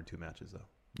like one or two matches, though.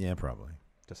 Yeah, probably.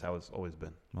 Just how it's always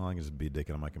been. Well, I can just be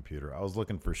dicking on my computer. I was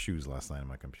looking for shoes last night on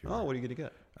my computer. Oh, what are you going to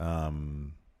get?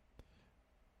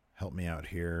 Help me out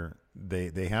here.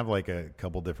 They have like a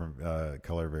couple different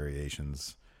color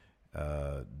variations.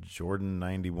 Jordan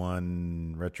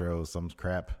 91 retro, some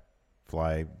crap.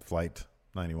 Flight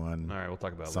 91. All right, we'll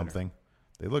talk about something. Later.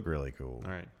 They look really cool.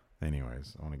 All right.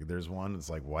 Anyways, there's one that's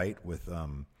like white with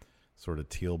sort of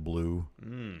teal blue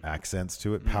accents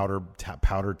to it.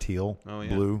 Powder teal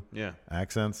blue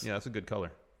accents. Yeah, that's a good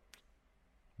color.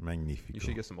 Magnifico. You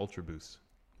should get some Ultra Boosts.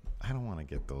 I don't want to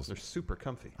get those. They're super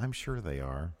comfy. I'm sure they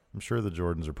are. I'm sure the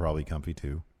Jordans are probably comfy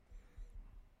too.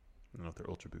 I don't know if they're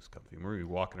Ultra Boost comfy. We're going to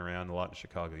be walking around a lot in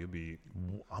Chicago.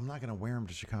 I'm not going to wear them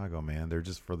to Chicago, man. They're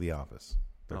just for the office.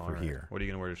 They're for here. What are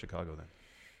you going to wear to Chicago then?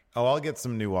 Oh, I'll get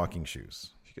some new walking shoes.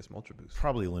 You should get some Ultra Boosts.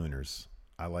 Probably Lunars.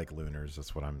 I like Lunars.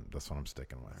 That's what I'm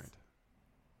sticking with. All right.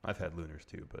 I've had Lunars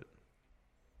too, but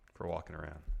for walking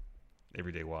around,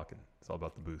 everyday walking, it's all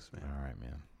about the boost, man. All right,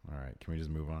 man. All right. Can we just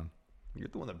move on? You're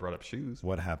the one that brought up shoes.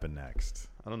 What happened next?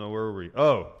 I don't know. Where were we?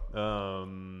 Oh,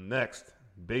 next.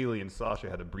 Bayley and Sasha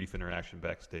had a brief interaction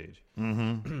backstage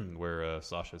where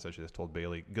Sasha essentially just told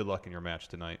Bayley, good luck in your match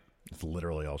tonight. That's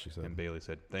literally all she said. And Bayley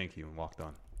said, thank you, and walked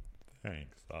on.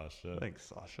 Thanks, Sasha. Thanks,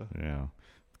 Sasha. Yeah.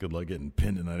 Good luck getting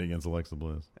pinned tonight against Alexa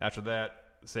Bliss. After that,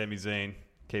 Sami Zayn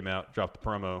came out, dropped the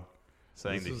promo,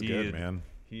 saying that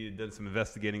he had done some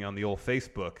investigating on the old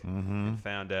Facebook and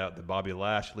found out that Bobby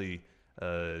Lashley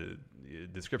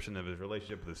description of his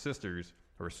relationship with his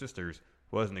sisters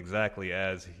wasn't exactly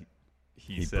as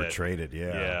he said. Portrayed it.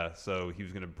 Yeah. So he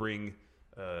was going to bring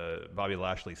Bobby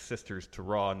Lashley's sisters to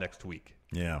Raw next week.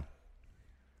 Yeah.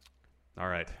 All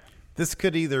right. This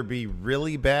could either be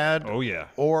really bad,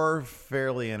 or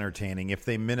fairly entertaining if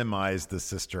they minimize the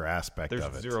sister aspect of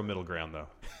it. There's zero middle ground, though.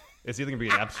 It's either going to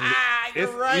be an absolute.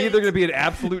 Right. Either going to be an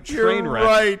absolute train wreck. You're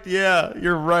right. Yeah,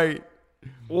 you're right.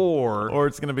 Or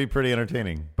it's going to be pretty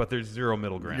entertaining. But there's zero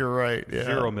middle ground. You're right. Yeah.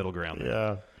 Zero middle ground. There.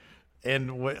 Yeah.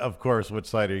 And of course, which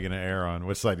side are you going to err on?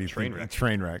 Which side do you think?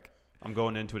 Train wreck. I'm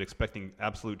going into it expecting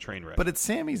absolute train wreck. But it's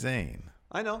Sami Zayn.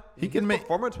 I know. His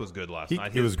performance was good last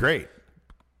night. He was great.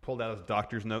 Pulled out his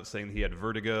doctor's note saying he had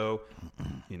vertigo.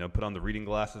 Put on the reading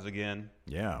glasses again.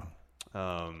 Yeah.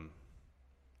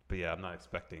 But yeah, I'm not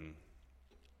expecting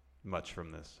much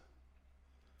from this.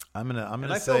 I'm gonna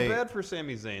I say. feel bad for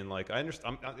Sami Zayn. Like I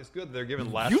understand, it's good they're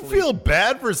giving Lashley. You feel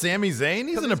bad for Sami Zayn?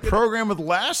 He's in a program with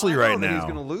Lashley right now. He's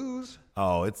gonna lose.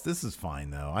 Oh, this is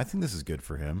fine though. I think this is good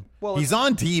for him. Well, he's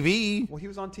on TV. Well, he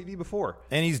was on TV before,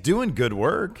 and he's doing good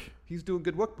work. He's doing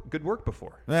good work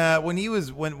before.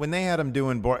 When they had him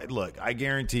doing, look, I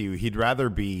guarantee you, he'd rather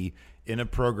be in a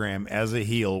program as a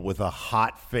heel with a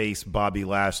hot face Bobby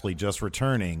Lashley just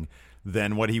returning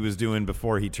than what he was doing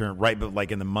before he turned right, but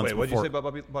like in the months before. Wait, what did you say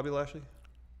about Bobby Lashley?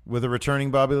 With a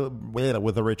returning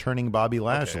Bobby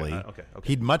Lashley, okay.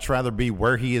 He'd much rather be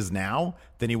where he is now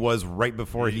than he was right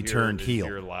before he turned heel.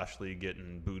 Did you hear Lashley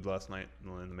getting booed last night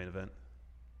in the main event?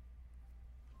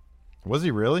 Was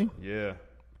he really? Yeah,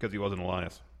 because he wasn't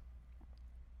Elias.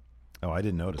 Oh, I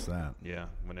didn't notice that. Yeah,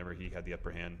 whenever he had the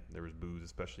upper hand, there was boos,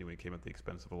 especially when he came at the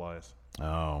expense of Elias.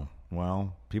 Oh,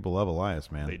 well, people love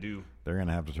Elias, man. They do. They're going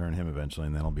to have to turn him eventually,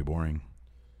 and that'll be boring.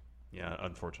 Yeah,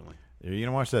 unfortunately. Are you going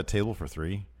to watch that Table for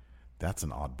Three? That's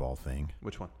an oddball thing.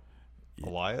 Which one?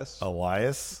 Elias?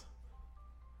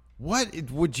 What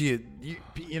would you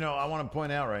know, I want to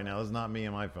point out right now, this is not me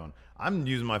and my phone. I'm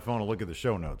using my phone to look at the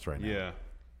show notes right now. Yeah.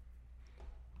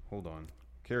 Hold on.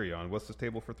 Carry on. What's this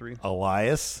Table for Three?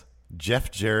 Elias,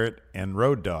 Jeff Jarrett, and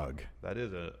Road Dogg. That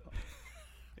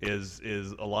is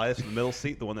Is Elias in the middle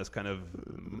seat, the one that's kind of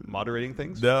moderating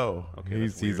things? No. Okay,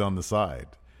 he's on the side.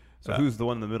 So who's the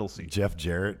one in the middle seat? Jeff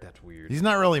Jarrett. That's weird. He's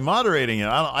not really moderating it.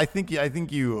 I think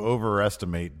you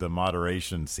overestimate the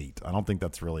moderation seat. I don't think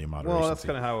that's really a moderation seat. Well, that's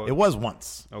kind of how it was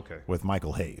once. Okay. With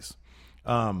Michael Hayes.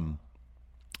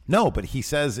 No, but he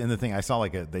says in the thing, I saw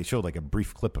they showed like a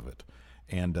brief clip of it.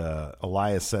 And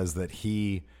Elias says that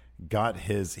he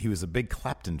was a big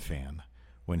Clapton fan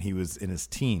when he was in his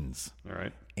teens. All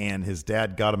right. And his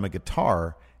dad got him a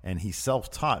guitar, and he's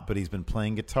self-taught, but he's been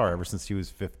playing guitar ever since he was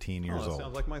 15 years old.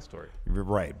 Sounds like my story.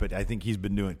 Right, but I think he's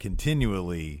been doing it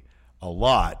continually a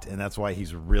lot, and that's why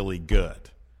he's really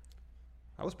good.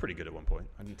 I was pretty good at one point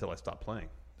until I stopped playing.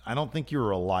 I don't think you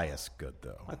were Elias good,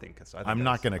 though. I'm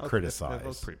not going to criticize. That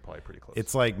was probably pretty close.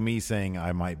 It's like me saying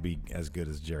I might be as good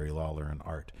as Jerry Lawler in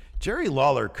art. Jerry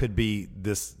Lawler could be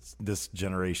this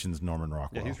generation's Norman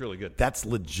Rockwell. Yeah, he's really good. That's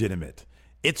legitimate.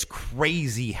 It's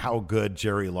crazy how good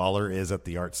Jerry Lawler is at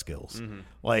the art skills.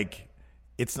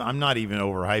 Mm-hmm. I'm not even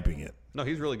overhyping it. No,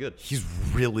 he's really good. He's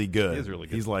really good. He is really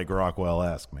good. He's like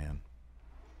Rockwell-esque, man.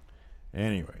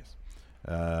 Anyways,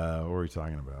 what were we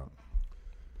talking about?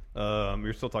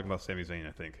 You're still talking about Sami Zayn,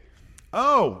 I think.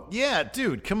 Oh, yeah,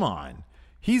 dude, come on.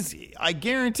 I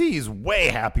guarantee he's way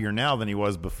happier now than he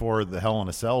was before the Hell in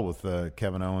a Cell with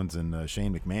Kevin Owens and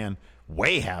Shane McMahon.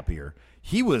 Way happier.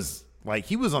 He was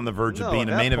on the verge of being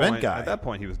a main event guy. At that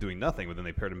point, he was doing nothing, but then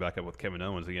they paired him back up with Kevin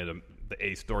Owens, and he had the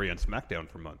A story on SmackDown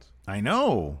for months. I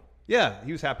know. Yeah,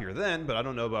 he was happier then, but I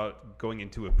don't know about going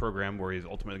into a program where he's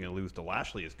ultimately going to lose to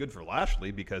Lashley. It's good for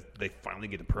Lashley because they finally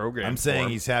get a program. I'm saying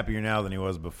he's happier now than he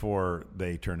was before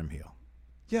they turned him heel.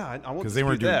 Yeah, I won't because they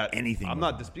weren't doing anything. I'm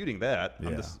not disputing that.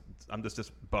 Yeah. I'm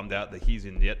just bummed out that he's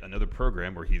in yet another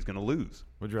program where he's going to lose.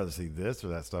 Would you rather see this or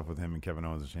that stuff with him and Kevin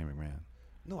Owens and Shane McMahon?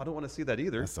 No, I don't want to see that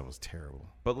either. That stuff was terrible.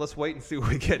 But let's wait and see what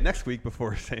we get next week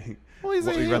before saying. Well, he's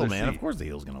a heel, man. See. Of course the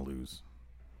heel's going to lose.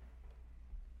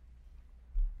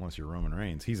 Unless you're Roman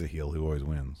Reigns. He's a heel who always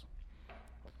wins.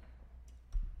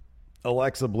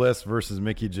 Alexa Bliss versus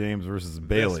Mickie James versus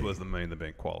Bayley. This was the Money in the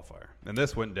Bank qualifier. And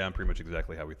this went down pretty much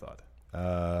exactly how we thought.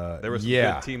 There was some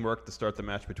good teamwork to start the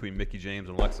match between Mickie James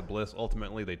and Alexa Bliss.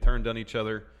 Ultimately, they turned on each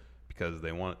other because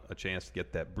they want a chance to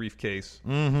get that briefcase.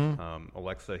 Mm-hmm.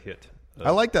 Alexa hit.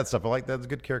 I like that stuff. I like that's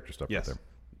good character stuff. Yes. Right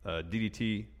there.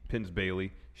 DDT pins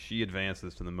Bayley. She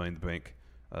advances to the Money in the Bank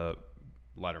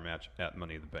ladder match at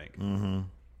Money in the Bank. Mm-hmm.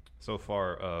 So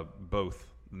far, both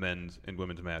men's and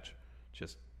women's match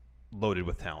just loaded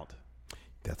with talent.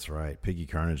 That's right. Piggy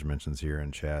Carnage mentions here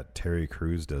in chat, Terry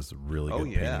Crews does really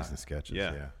good paintings and sketches.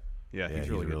 Yeah, he's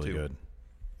really good.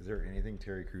 Is there anything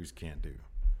Terry Crews can't do?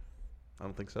 I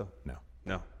don't think so.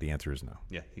 No. The answer is no.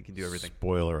 Yeah, he can do everything.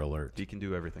 Spoiler alert. He can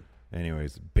do everything.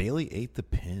 Anyways, Bailey ate the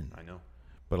pin. I know.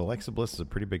 But Alexa Bliss is a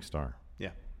pretty big star. Yeah.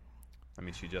 I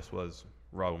mean, she just was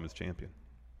Raw Women's Champion.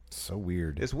 So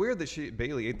weird. It's weird that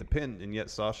Bailey ate the pin, and yet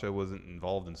Sasha wasn't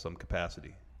involved in some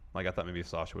capacity. Like, I thought maybe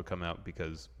Sasha would come out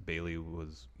because Bailey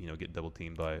was, get double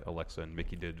teamed by Alexa and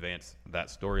Mickey to advance that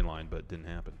storyline, but it didn't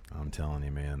happen. I'm telling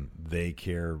you, man, they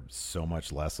care so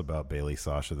much less about Bailey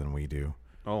Sasha than we do.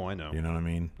 Oh, I know. You know what I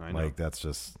mean? I know. Like, that's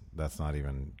not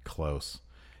even close.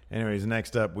 Anyways,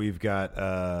 next up, we've got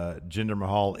Jinder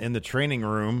Mahal in the training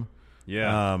room.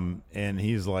 Yeah. And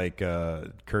he's like,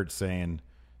 Kurt's saying,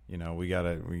 you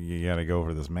gotta go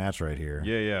for this match right here.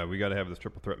 Yeah, we got to have this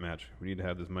triple threat match. We need to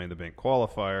have this Money in the Bank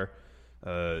qualifier.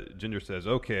 Jinder says,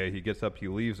 okay. He gets up, he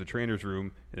leaves the trainer's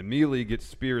room, and immediately gets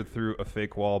speared through a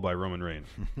fake wall by Roman Reigns.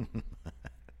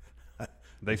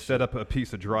 They set up a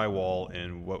piece of drywall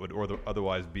in what would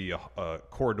otherwise be a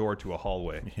corridor to a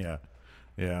hallway.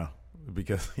 Yeah.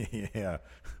 Because,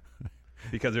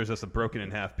 because there's just a broken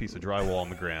in half piece of drywall on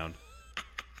the ground.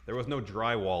 There was no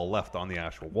drywall left on the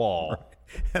actual wall. Right.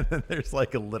 And then there's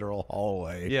like a literal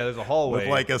hallway. Yeah, there's a hallway with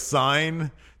like a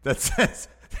sign that says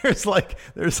there's like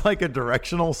a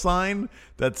directional sign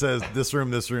that says this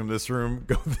room,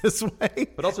 go this way.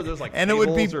 But also there's like and cables it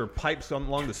would be, or pipes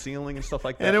along the ceiling and stuff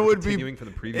like that. And it would continuing from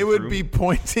the previous it would room. be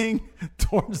pointing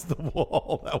towards the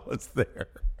wall that was there.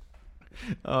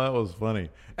 Oh, that was funny.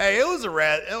 Hey, it was a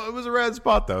rad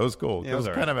spot though. It was cool. Yeah, it was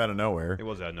right. kind of out of nowhere. It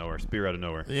was out of nowhere. Spear out of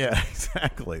nowhere. Yeah,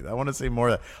 exactly. I want to see more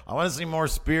of that. I want to see more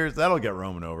spears. That'll get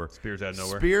Roman over. Spears out of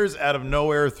nowhere. Spears out of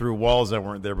nowhere through walls that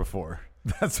weren't there before.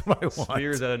 That's what I want.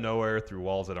 Spears out of nowhere through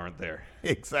walls that aren't there.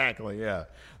 Exactly. Yeah,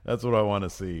 that's what I want to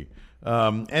see.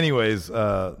 Anyways,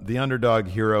 the underdog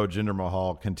hero Jinder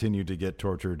Mahal continued to get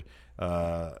tortured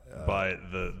by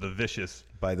the vicious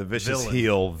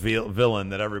villain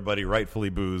that everybody rightfully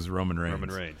boos, Roman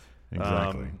Reigns.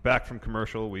 Exactly. Back from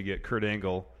commercial, we get Kurt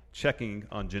Angle checking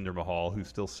on Jinder Mahal, who's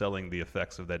still selling the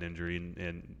effects of that injury,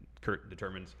 and Kurt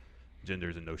determines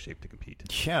Jinder's in no shape to compete.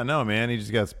 Yeah, no, man, he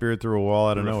just got speared through a wall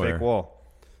out of nowhere. A fake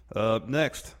wall.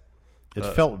 Next,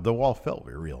 the wall felt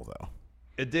real though.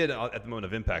 It did at the moment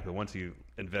of impact, but once you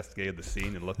investigated the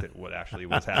scene and looked at what actually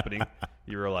was happening,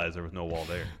 you realized there was no wall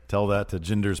there. Tell that to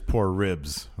Jinder's poor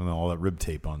ribs and all that rib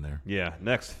tape on there. Yeah.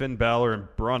 Next, Finn Balor and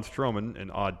Braun Strowman,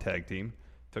 an odd tag team,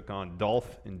 took on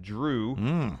Dolph and Drew.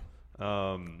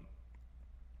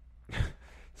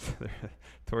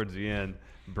 Towards the end,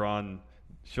 Braun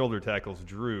shoulder tackles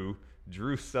Drew.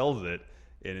 Drew sells it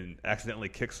and accidentally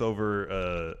kicks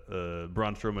over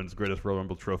Braun Strowman's greatest Royal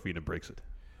Rumble trophy and breaks it.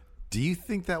 Do you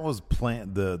think that was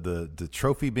planned? The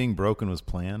trophy being broken was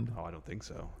planned? Oh, I don't think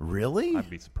so. Really? I'd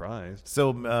be surprised.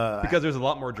 So because there's a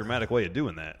lot more dramatic way of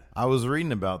doing that. I was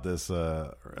reading about this.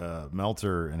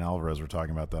 Meltzer and Alvarez were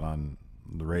talking about that on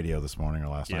the radio this morning or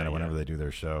last night or whenever they do their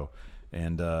show,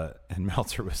 and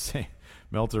Meltzer was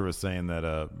saying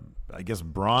that I guess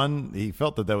Braun, he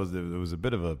felt that was it was a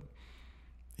bit of a.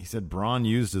 He said Braun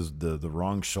used the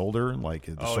wrong shoulder, like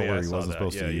the shoulder he wasn't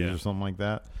supposed to use or something like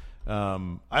that.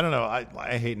 I don't know.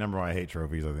 I hate I hate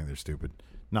trophies. I think they're stupid.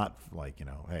 Not like,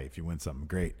 hey, if you win something,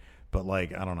 great. But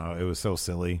like, I don't know. It was so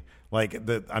silly. Like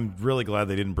I'm really glad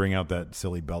they didn't bring out that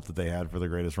silly belt that they had for the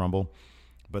Greatest Rumble.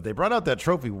 But they brought out that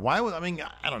trophy. Why was? I mean,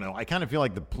 I don't know. I kind of feel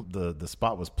like the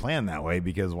spot was planned that way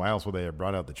because why else would they have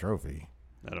brought out the trophy?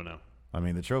 I don't know. I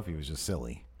mean, the trophy was just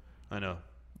silly. I know.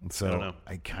 So I don't know.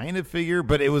 I kind of figure,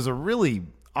 but it was a really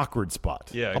awkward spot.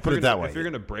 Yeah, I'll put it that way. If you're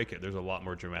going to break it, there's a lot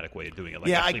more dramatic way of doing it. Like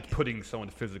Yeah, actually putting someone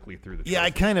physically through the trophy. Yeah,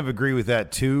 I kind of agree with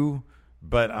that too.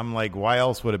 But I'm like, why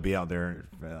else would it be out there?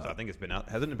 So I think it's been out.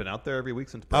 Hasn't it been out there every week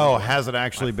since? Oh, has it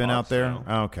actually been out there?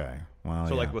 So. Okay. Well,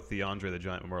 so like with the Andre the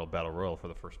Giant Memorial Battle Royal for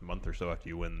the first month or so after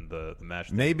you win the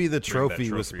match. Maybe the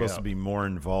trophy was supposed to be more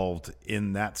involved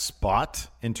in that spot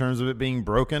in terms of it being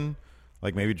broken.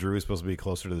 Like maybe Drew was supposed to be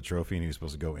closer to the trophy and he was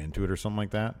supposed to go into it or something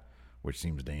like that, which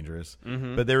seems dangerous.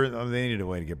 Mm-hmm. But they needed a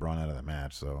way to get Braun out of that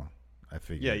match, so I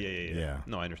figured. Yeah.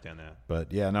 No, I understand that.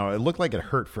 But yeah, no, it looked like it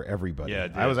hurt for everybody. Yeah,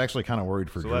 I was actually kind of worried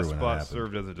for Drew when that that spot happened.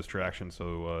 served as a distraction,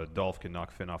 so Dolph can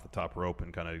knock Finn off the top rope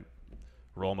and kind of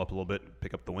roll him up a little bit, and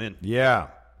pick up the win. Yeah.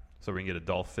 So we can get a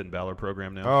Dolph Finn Balor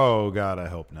program now. Oh God, I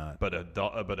hope not. But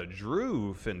a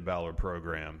Drew Finn Balor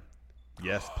program,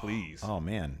 yes, please. Oh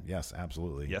man, yes,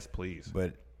 absolutely. Yes, please.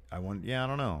 But I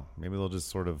don't know. Maybe they'll just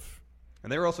sort of.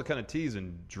 And they were also kind of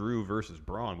teasing Drew versus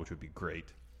Braun, which would be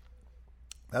great.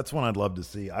 That's one I'd love to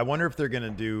see. I wonder if they're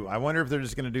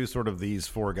just going to do sort of these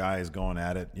 4 guys going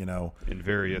at it, in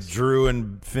various Drew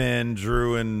and Finn,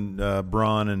 Drew and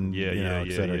Braun, and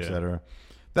et cetera.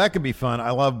 That could be fun.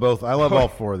 I love both. I love all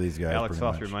 4 of these guys. Alex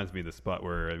Foster reminds me of the spot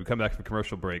where we come back from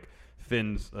commercial break.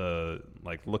 Finn's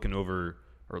like looking over,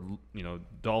 or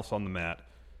Dolph's on the mat.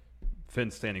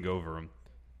 Finn's standing over him.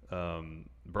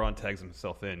 Braun tags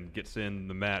himself in, gets in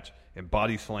the match, and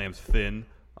body slams Finn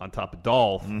on top of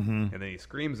Dolph, and then he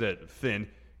screams at Finn,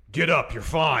 "Get up, you're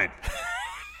fine."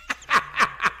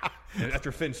 And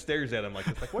after Finn stares at him like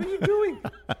this, like, "What are you doing?"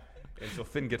 And so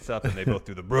Finn gets up, and they both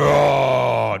do the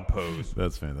Braun pose.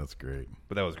 That's great.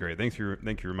 But that was great. Thank you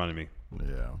reminding me.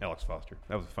 Yeah, Alex Foster.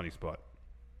 That was a funny spot.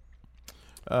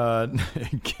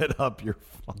 Get up, you're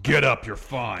fine. Get up, you're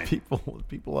fine. People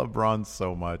love Braun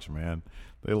so much, man.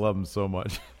 They love him so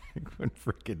much. When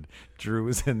freaking Drew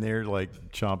is in there,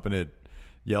 like chomping it,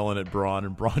 yelling at Braun,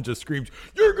 and Braun just screams,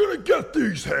 "You're gonna get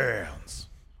these hands!"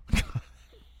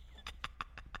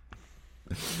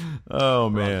 Oh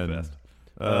man. Best.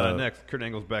 Next, Kurt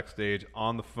Angle's backstage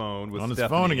on the phone with on Stephanie. his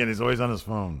phone again. He's always on his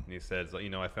phone. And he says,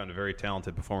 I found a very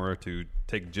talented performer to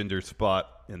take Jinder's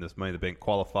spot in this Money in the Bank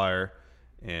qualifier.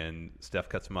 And Steph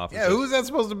cuts him off. Yeah, who was that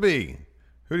supposed to be?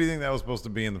 Who do you think that was supposed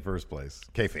to be in the first place?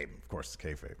 Kayfabe. Of course, it's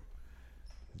kayfabe.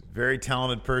 Very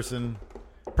talented person.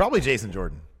 Probably Jason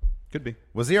Jordan. Could be.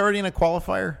 Was he already in a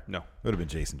qualifier? No. It would have been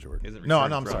Jason Jordan. No,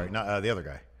 I'm sorry. Not the other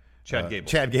guy. Chad Gable.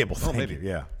 Chad Gable. Thank maybe. you.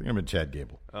 Yeah, I think it would have been Chad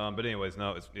Gable. But anyways,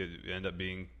 no, it ended up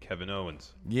being Kevin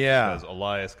Owens. Yeah. Because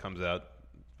Elias comes out,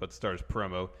 but starts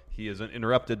promo. He is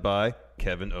interrupted by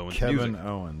Kevin Owens. Kevin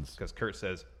Owens. Because Kurt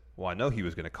says, "Well, I know he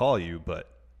was going to call you, but..."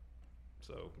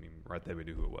 So, right there we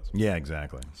knew who it was. Yeah,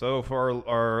 exactly. So, for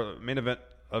our main event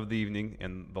of the evening,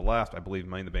 and the last, I believe,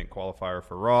 Money in the Bank qualifier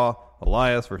for Raw,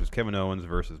 Elias versus Kevin Owens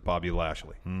versus Bobby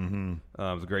Lashley. Mm-hmm.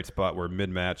 It was a great spot where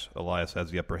mid-match, Elias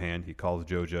has the upper hand. He calls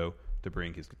JoJo to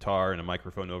bring his guitar and a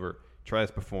microphone over, tries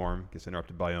to perform, gets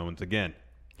interrupted by Owens again.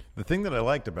 The thing that I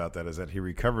liked about that is that he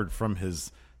recovered from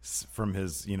his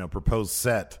proposed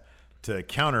set to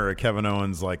counter a Kevin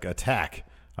Owens attack.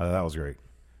 That was great.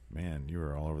 Man, you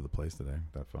were all over the place today,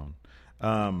 that phone.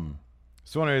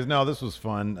 So anyways, no, this was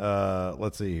fun.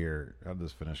 Let's see here. How did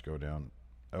this finish go down?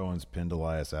 Owens pinned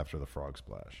Elias after the frog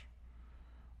splash.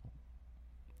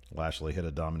 Lashley hit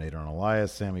a Dominator on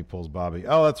Elias. Sammy pulls Bobby.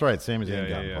 Oh, that's right. Sami Zayn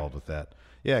got involved with that.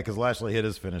 Yeah, because Lashley hit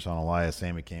his finish on Elias.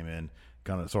 Sammy came in,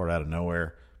 kind of sort of out of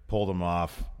nowhere, pulled him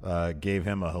off, gave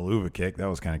him a haluva kick. That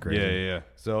was kind of crazy. Yeah.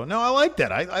 So, no, I like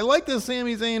that. I like this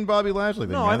Sami Zayn, Bobby Lashley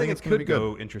thing. No, I think it could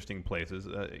go interesting places.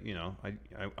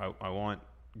 I want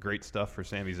great stuff for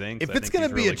Sami Zayn. If it's going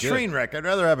to be a train wreck, I'd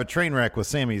rather have a train wreck with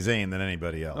Sami Zayn than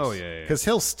anybody else. Oh, yeah. Because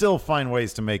he'll still find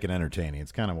ways to make it entertaining.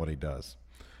 It's kind of what he does.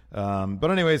 But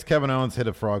anyways, Kevin Owens hit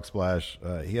a frog splash.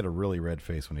 He had a really red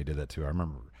face when he did that, too. I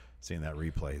remember seeing that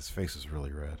replay. His face was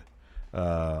really red.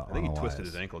 I think he twisted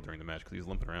his ankle during the match because he was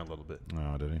limping around a little bit.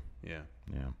 Oh, did he?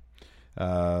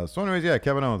 Yeah. So anyways, yeah,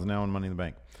 Kevin Owens now in Money in the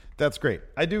Bank. That's great.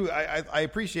 I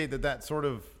appreciate that sort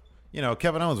of,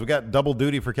 Kevin Owens, we got double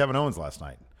duty for Kevin Owens last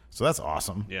night. So that's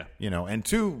awesome. Yeah. And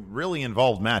 2 really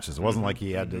involved matches. It wasn't like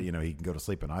he had to, he can go to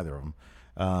sleep in either of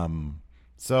them.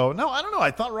 So, no, I don't know.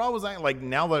 I thought Raw was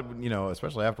now that,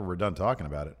 especially after we're done talking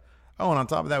about it. Oh, and on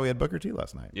top of that, we had Booker T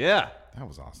last night. Yeah. That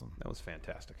was awesome. That was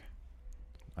fantastic.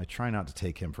 I try not to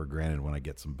take him for granted when I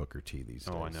get some Booker T these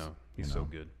days. Oh, I know. He's so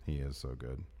good. He is so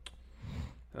good.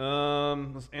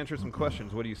 Let's answer some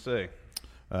questions. What do you say?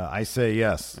 I say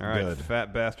yes. All right. Good.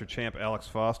 Fat bastard champ Alex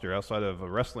Foster. Outside of a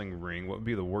wrestling ring, what would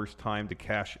be the worst time to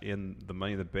cash in the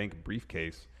Money in the Bank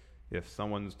briefcase? If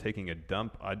someone's taking a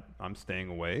dump, I'm staying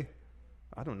away.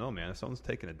 I don't know, man. If someone's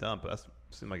taking a dump, that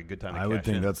seems like a good time to cash in. I would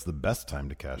think that's the best time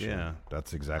to cash in. Yeah.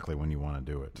 That's exactly when you want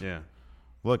to do it. Yeah.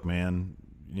 Look, man,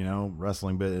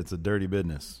 wrestling, it's a dirty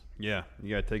business. Yeah.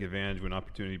 You got to take advantage when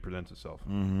opportunity presents itself.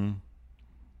 Mm-hmm.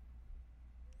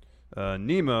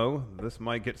 Nemo, this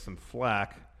might get some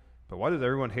flack, but why does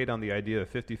everyone hate on the idea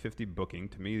of 50-50 booking?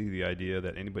 To me, the idea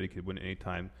that anybody could win any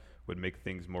time would make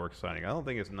things more exciting. I don't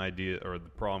think it's an idea or the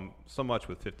problem so much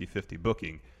with 50-50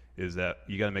 booking is that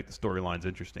you got to make the storylines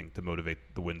interesting to motivate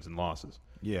the wins and losses.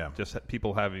 Yeah. Just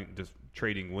people just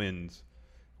trading wins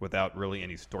without really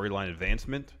any storyline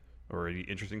advancement or any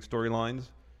interesting storylines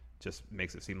just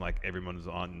makes it seem like everyone's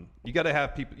on. You got to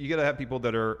have people. You got to have people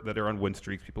that are on win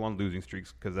streaks, people on losing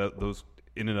streaks, because those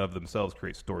in and of themselves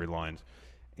create storylines.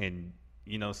 And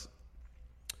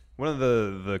one of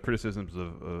the criticisms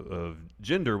of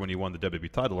Jinder when he won the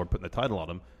WWE title or putting the title on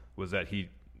him was that he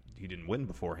didn't win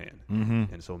beforehand,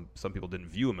 and so some people didn't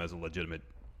view him as a legitimate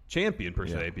champion per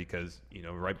se because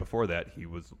right before that he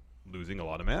was losing a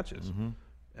lot of matches.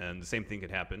 And the same thing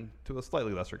could happen to a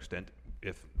slightly lesser extent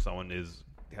if someone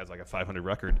has like a 500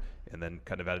 record and then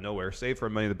kind of out of nowhere, save for a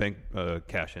Money in the Bank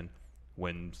cash-in,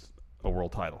 wins a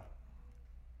world title.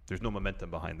 There's no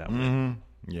momentum behind that win.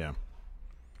 Yeah.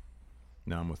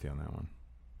 No, I'm with you on that one.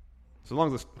 So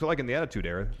long as like in the Attitude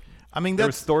Era, I mean, there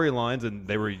were that's storylines and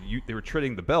they were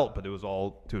trading the belt, but it was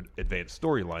all to advance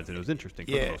storylines, and it was interesting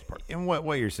for the most part. And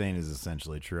what you're saying is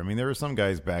essentially true. I mean, there were some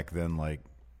guys back then,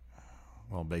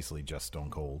 basically just Stone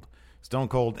Cold. Stone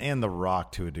Cold and The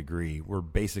Rock, to a degree, were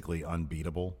basically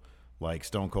unbeatable. Like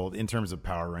Stone Cold, in terms of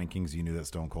power rankings, you knew that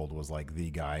Stone Cold was like the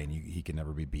guy, and he could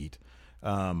never be beat.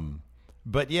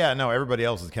 But yeah, no, everybody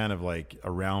else is kind of like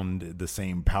around the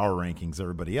same power rankings as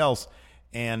everybody else.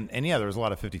 And yeah, there was a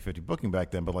lot of 50-50 booking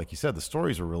back then, but like you said, the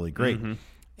stories were really great.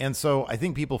 And so I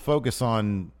think people focus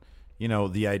on,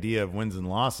 the idea of wins and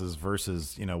losses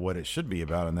versus, what it should be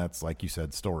about. And that's, like you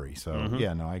said, story. So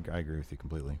yeah, no, I agree with you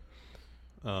completely.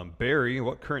 Barry,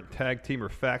 what current tag team or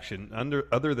faction,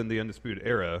 other than the Undisputed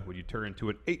Era, would you turn into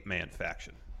an 8-man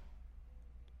faction?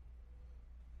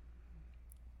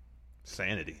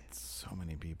 Sanity. So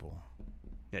many people.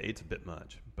 Yeah, 8's a bit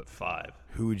much, but 5.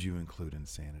 Who would you include in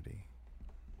Sanity?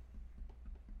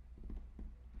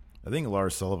 I think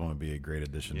Lars Sullivan would be a great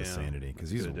addition to Sanity because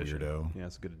he's a weirdo. Yeah,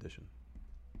 it's a good addition.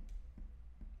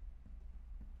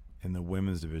 In the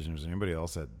women's division, is there anybody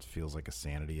else that feels like a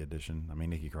Sanity addition? I mean,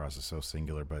 Nikki Cross is so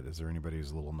singular, but is there anybody who's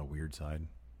a little on the weird side?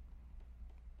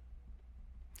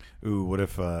 Ooh, what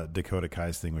if Dakota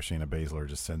Kai's thing with Shayna Baszler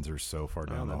just sends her so far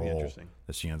down the hole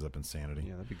that she ends up in Sanity?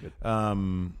 Yeah, that'd be good.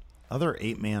 Other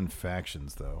 8-man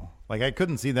factions, though. Like, I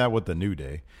couldn't see that with the New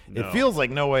Day. No. It feels like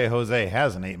No Way Jose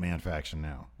has an 8-man faction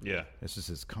now. Yeah. It's just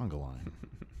his conga line.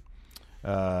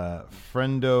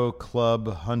 Friendo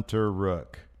Club Hunter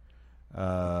Rook.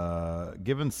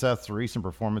 Given Seth's recent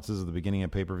performances at the beginning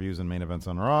of pay-per-views and main events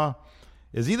on Raw,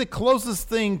 is he the closest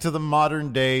thing to the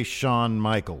modern-day Shawn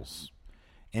Michaels?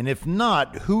 And if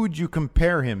not, who would you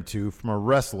compare him to from a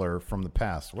wrestler from the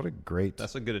past? What a great...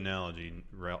 That's a good analogy,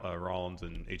 Rollins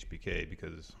and HBK,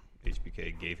 because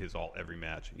HBK gave his all every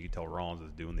match, and you can tell Rollins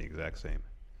is doing the exact same.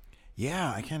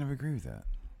 Yeah, I kind of agree with that.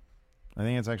 I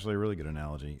think it's actually a really good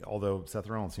analogy. Although Seth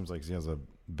Rollins seems like he has a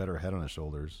better head on his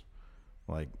shoulders.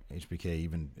 Like HBK,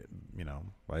 even,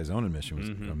 by his own admission, was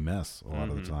a mess a lot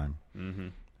of the time.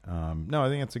 No, I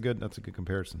think that's a good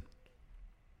comparison.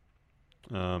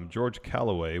 George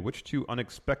Calloway, which 2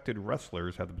 unexpected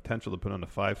wrestlers have the potential to put on a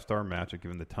 5-star match if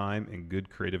given the time and good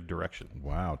creative direction?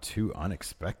 Wow, 2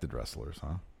 unexpected wrestlers,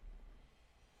 huh?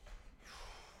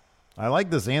 I like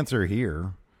this answer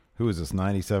here. Who is this?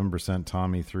 97%,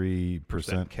 Tommy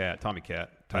 3%. Tommy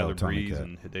Cat, Tyler Breeze,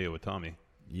 and Hideo Itami.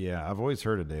 Yeah, I've always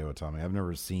heard of Hideo Itami. I've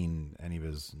never seen any of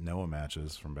his Noah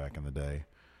matches from back in the day.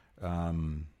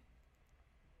 Who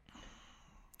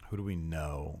do we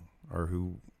know? Or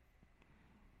who...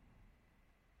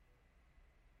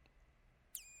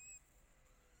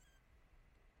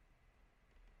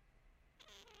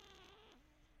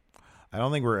 I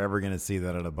don't think we're ever going to see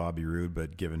that out of Bobby Roode,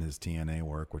 but given his TNA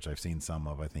work, which I've seen some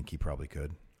of, I think he probably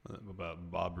could. About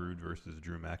Bob Roode versus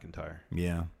Drew McIntyre.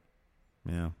 Yeah.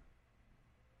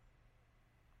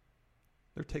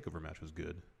 Their takeover match was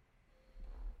good.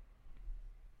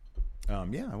 Yeah,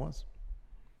 it was.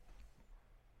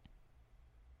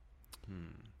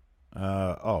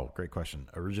 Great question.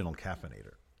 Original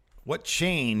Caffeinator. What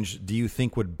change do you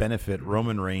think would benefit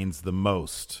Roman Reigns the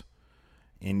most?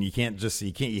 And you have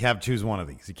to choose one of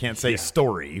these. You can't say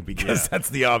story because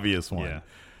that's the obvious one. Yeah.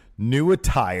 New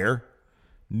attire,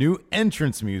 new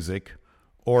entrance music,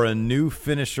 or a new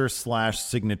finisher /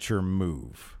 signature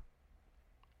move.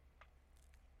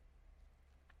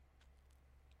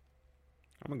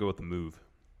 I'm going to go with the move.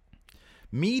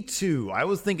 Me too. I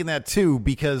was thinking that too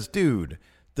because, dude,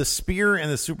 the spear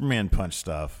and the Superman punch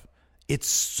stuff, it's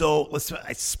so,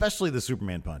 especially the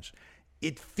Superman punch,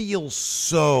 it feels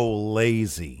so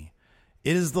lazy.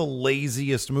 It is the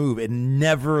laziest move. It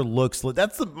never looks,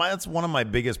 that's one of my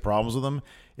biggest problems with them,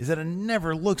 is that it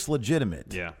never looks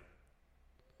legitimate. Yeah.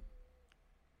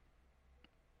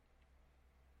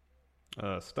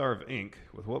 Star of Ink,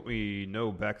 with what we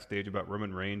know backstage about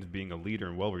Roman Reigns being a leader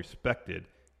and well-respected,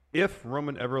 if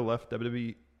Roman ever left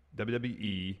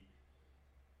WWE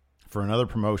for another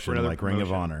promotion Ring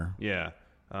of Honor,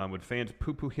 would fans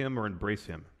poo-poo him or embrace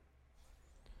him?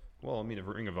 Well, I mean, if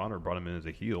Ring of Honor brought him in as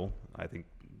a heel, I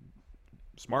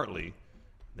smartly,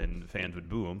 then fans would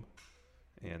boo him,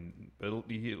 and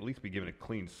he'd at least be given a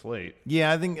clean slate.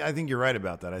 Yeah, I think you're right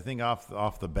about that. I think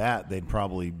off the bat they'd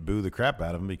probably boo the crap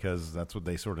out of him because that's what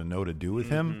they sort of know to do with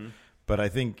him. But I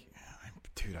think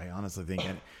Dude, I honestly think,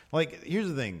 like, here's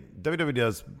the thing. WWE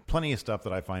does plenty of stuff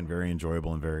that I find very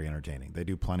enjoyable and very entertaining. They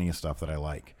do plenty of stuff that I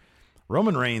like.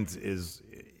 Roman Reigns is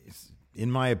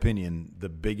in my opinion, the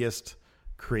biggest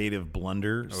creative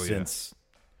blunder since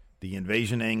the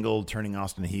invasion angle, turning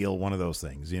Austin heel, one of those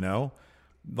things, you know?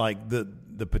 Like, the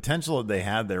potential that they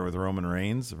had there with Roman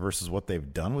Reigns versus what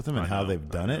they've done with him and how they've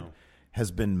done it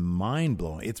has been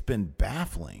mind-blowing. It's been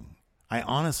baffling. I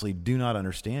honestly do not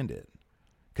understand it.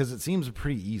 Because it seems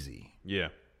pretty easy. Yeah.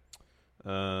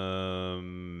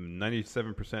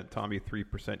 97% Tommy,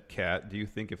 3% Cat. Do you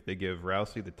think if they give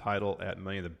Rousey the title at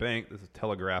Money in the Bank, this is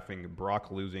telegraphing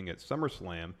Brock losing at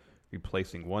SummerSlam,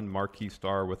 replacing one marquee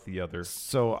star with the other?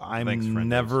 So I'm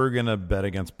never going to bet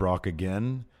against Brock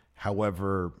again.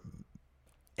 However,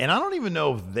 and I don't even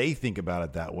know if they think about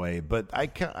it that way, but I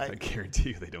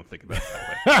guarantee you they don't think about it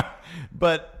that way.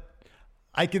 But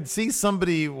I could see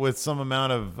somebody with some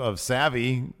amount of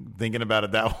savvy thinking about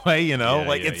it that way, you know?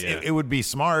 It would be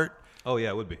smart. Oh,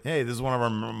 yeah, it would be. Hey, this is one of our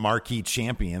marquee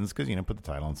champions because, put the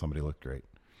title on somebody looked great.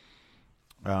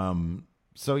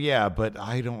 So, yeah, but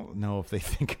I don't know if they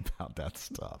think about that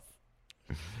stuff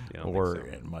or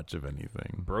much of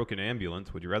anything. Broken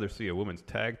Ambulance. Would you rather see a women's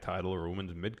tag title or a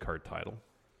women's mid-card title?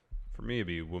 For me, it'd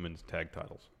be women's tag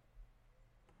titles.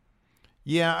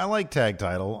 Yeah, I like tag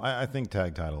title. I think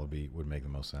tag title would make the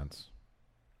most sense.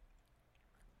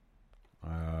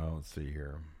 Let's see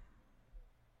here.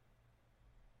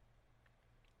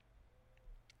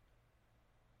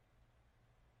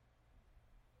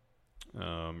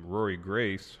 Rory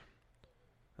Grace.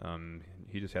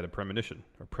 He just had a premonition.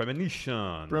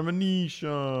 Premonition.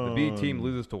 The B team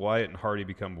loses to Wyatt and Hardy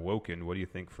become Woken. What do you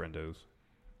think, friendos?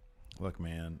 Look,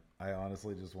 man, I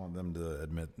honestly just want them to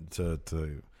admit to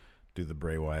do the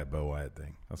Bray Wyatt, Bo Wyatt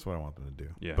thing. That's what I want them to do.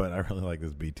 Yeah. But I really like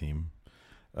this B team.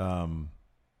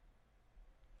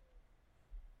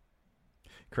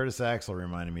 Curtis Axel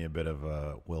reminded me a bit of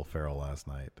Will Ferrell last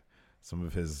night. Some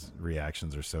of his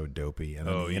reactions are so dopey, and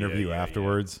then the interview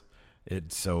afterwards,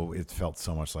 it felt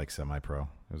so much like semi-pro.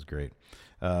 It was great.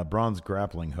 Bronze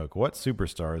grappling hook. What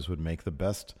superstars would make the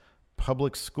best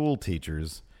public school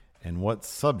teachers, and what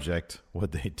subject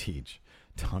would they teach?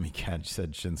 Tommy Cat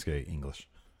said Shinsuke English.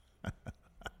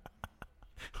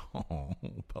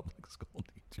 Public school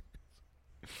teachers.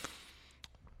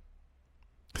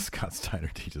 Scott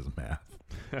Steiner teaches math.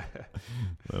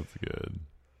 That's good.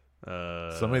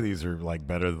 Some of these are like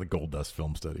better than the Gold Dust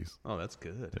Film Studies. Oh, that's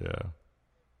good. Yeah,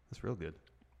 that's real good.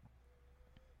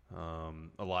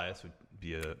 Elias would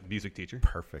be a music teacher.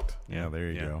 Perfect. Yeah,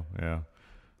 there you go. Yeah.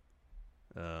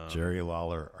 Jerry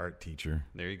Lawler, art teacher.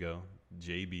 There you go.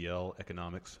 JBL,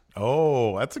 economics.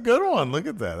 Oh, that's a good one. Look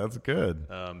at that. That's good.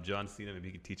 John Cena, maybe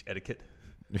he could teach etiquette.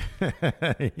 Yeah,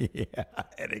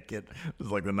 etiquette. It was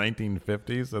like the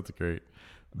 1950s. That's great.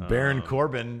 Baron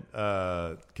Corbin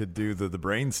could do the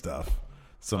brain stuff.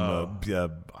 Some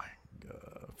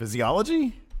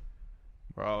physiology?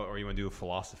 Or you want to do a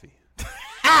philosophy.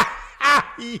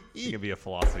 You can be a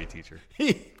philosophy teacher.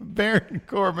 Baron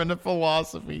Corbin, a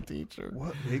philosophy teacher.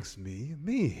 What makes me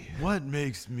me? What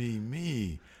makes me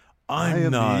me? I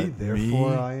am not me,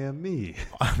 therefore I am me.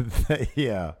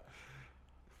 Yeah.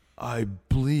 I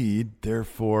bleed,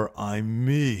 therefore I'm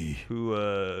me. Who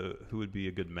would be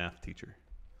a good math teacher?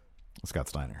 Scott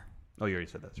Steiner. Oh, you already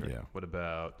said that, right? Yeah. What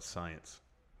about science?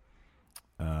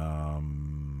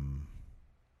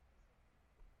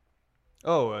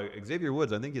 Xavier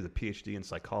Woods, I think he has a PhD in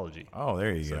psychology. Oh,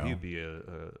 there you go. So he'd be a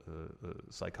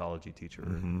psychology teacher.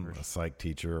 Mm-hmm. Or a psych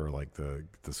teacher or like the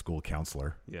school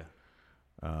counselor. Yeah.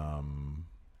 A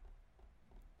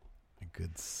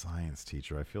good science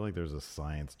teacher. I feel like there's a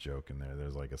science joke in there.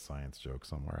 There's like a science joke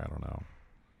somewhere. I don't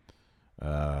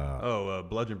know.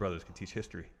 Bludgeon Brothers can teach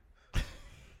history.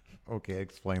 Okay,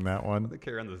 explain that one. They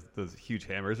carry around those huge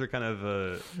hammers. They're kind of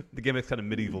the gimmick's kind of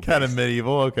medieval. Kind of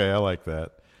medieval. Okay, I like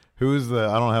that. Who's the?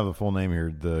 I don't have the full name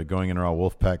here. The Going In Raw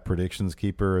Wolfpack predictions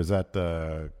keeper. Is that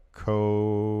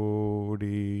Cody?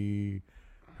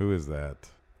 Who is that?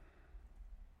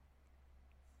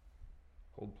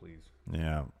 Hold, please.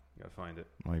 Yeah. Gotta find it.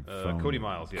 Cody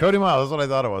Miles. Yes. Cody Miles. That's what I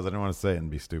thought it was. I didn't want to say it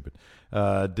and be stupid.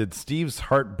 Did Steve's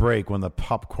heart break when the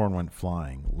popcorn went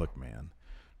flying? Look, man,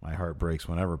 my heart breaks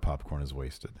whenever popcorn is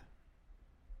wasted.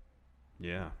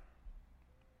 Yeah.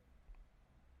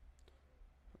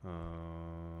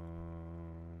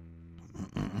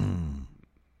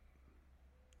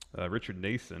 Richard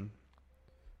Nason.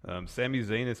 Sami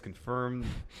Zayn has confirmed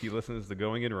he listens to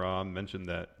Going In Raw. Mentioned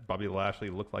that Bobby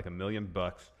Lashley looked like $1 million.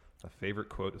 A favorite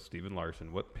quote of Steven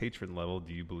Larson. What patron level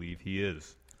do you believe he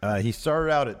is? He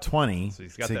started out at 20 so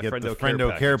he's got to that get Friendo the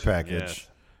Friendo Care package. Yes.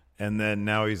 And then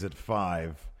now he's at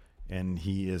 5, and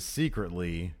he is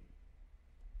secretly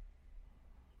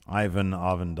Ivan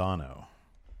Avendano.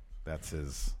 That's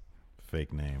his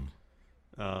fake name.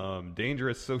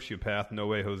 Dangerous sociopath, No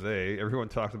Way Jose. Everyone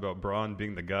talks about Braun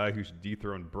being the guy who should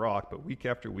dethrone Brock, but week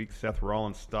after week, Seth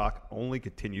Rollins' stock only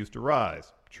continues to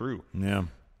rise. True. Yeah.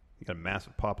 He got a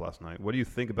massive pop last night. What do you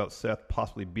think about Seth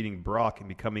possibly beating Brock and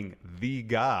becoming the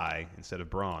guy instead of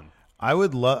Braun? I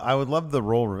would love the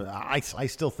role. I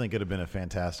still think it'd have been a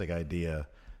fantastic idea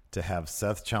to have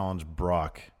Seth challenge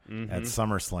Brock at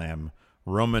SummerSlam.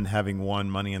 Roman having won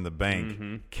Money in the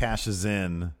Bank cashes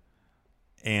in,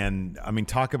 and I mean,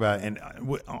 talk about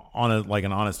on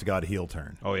an honest to God heel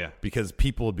turn. Oh yeah, because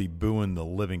people would be booing the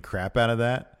living crap out of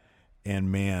that,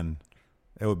 and man,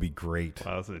 that would be great.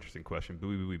 Wow, that's an interesting question.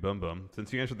 Booey booey bum bum.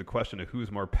 Since you answered the question of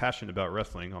who's more passionate about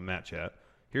wrestling on Matt Chat,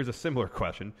 here's a similar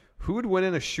question: who would win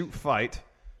in a shoot fight,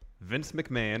 Vince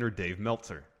McMahon or Dave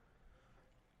Meltzer?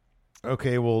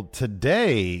 Okay, well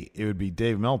today it would be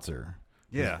Dave Meltzer.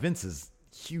 Yeah, Vince is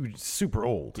huge, super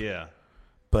old. Yeah,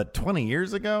 but 20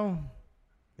 years ago,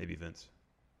 maybe Vince.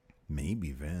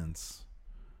 Maybe Vince.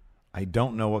 I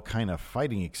don't know what kind of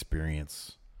fighting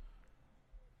experience.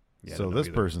 Yeah, so this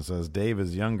person says Dave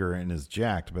is younger and is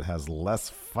jacked, but has less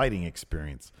fighting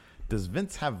experience. Does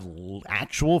Vince have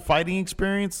actual fighting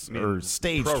experience or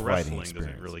staged fighting experience?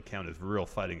 Doesn't really count as real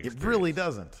fighting experience. It really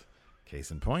doesn't. Case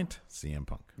in point, CM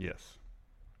Punk. Yes.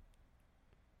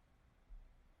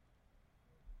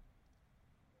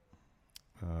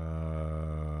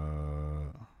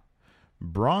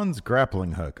 Braun's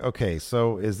grappling hook. Okay,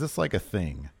 so is this like a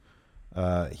thing?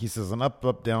 He says an up,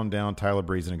 up, down, down. Tyler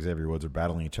Breeze and Xavier Woods are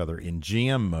battling each other in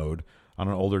GM mode on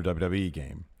an older WWE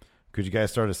game. Could you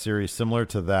guys start a series similar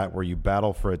to that where you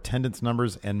battle for attendance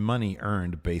numbers and money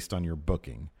earned based on your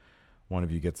booking? One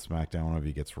of you gets SmackDown, one of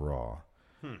you gets Raw.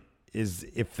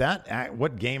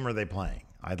 What game are they playing?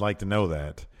 I'd like to know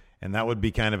that, and that would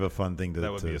be kind of a fun thing to.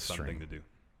 That would be a string. fun thing to do.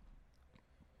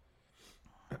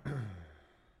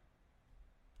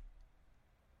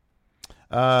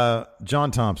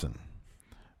 John Thompson,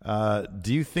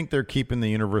 do you think they're keeping the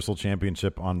Universal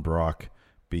Championship on Brock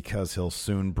because he'll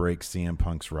soon break CM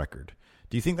Punk's record?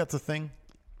 Do you think that's a thing?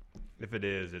 If it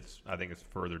is, I think it's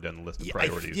further down the list of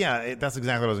priorities. That's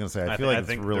exactly what I was going to say. I feel like it's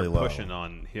really low. They're pushing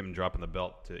on him dropping the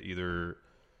belt to either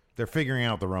they're figuring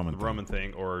out the Roman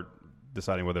thing or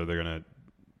deciding whether they're going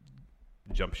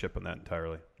to jump ship on that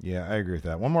entirely. Yeah, I agree with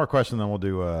that. One more question, then we'll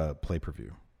do a play per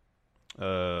view.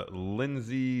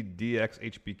 Lindsay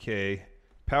DX HBK.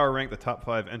 Power rank the top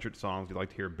 5 entrance songs you'd like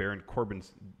to hear Baron Corbin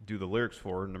do the lyrics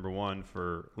for. Number 1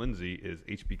 for Lindsay is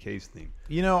HBK's theme.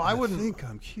 You know, I wouldn't think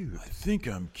I'm cute. I think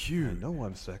I'm cute. I know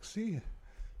I'm sexy.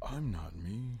 I'm not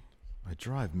me. I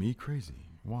drive me crazy.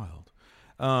 Wild.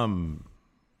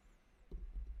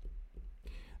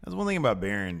 That's one thing about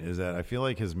Baron is that I feel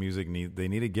like his music they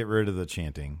need to get rid of the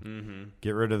chanting,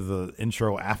 get rid of the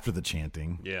intro after the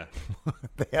chanting. Yeah,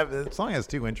 the song has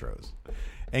 2 intros,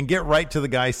 and get right to the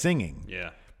guy singing.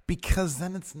 Yeah, because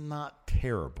then it's not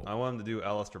terrible. I want him to do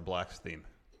Aleister Black's theme.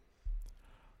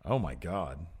 Oh my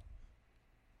God.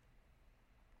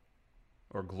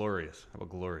 Or Glorious. How about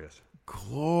Glorious?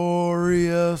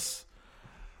 Glorious.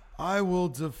 I will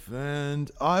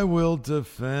defend. I will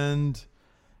defend.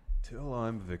 Till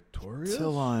I'm victorious?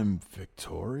 Till I'm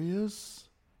victorious?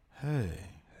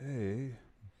 Hey.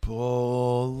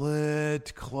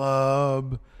 Bullet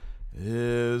Club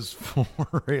is for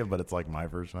real. But it's like my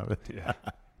version of it. Yeah.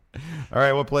 All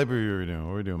right, what play per view are we doing?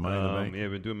 What are we doing? Money in the Bank? Yeah,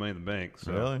 we've been doing Money in the Bank.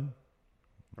 So. Really?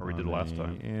 Or we did last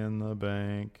time. Money in the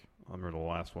Bank. I remember the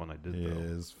last one I did,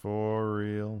 is for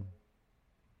real.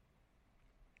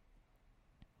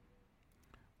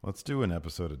 Let's do an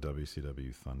episode of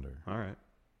WCW Thunder. All right.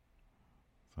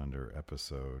 Thunder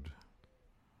episode.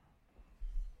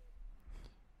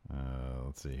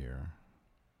 Let's see here.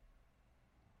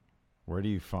 Where do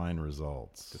you find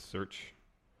results? Just search.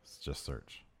 Just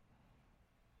search.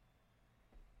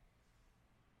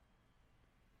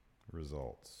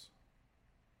 Results.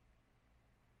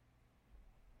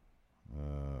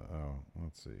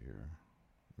 Let's see here.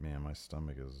 Man, my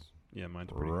stomach is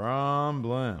mine's pretty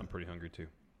rumbling. I'm pretty hungry too.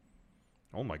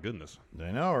 Oh my goodness.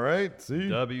 I know, right? See?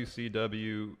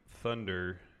 WCW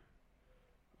Thunder.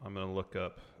 I'm going to look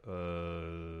up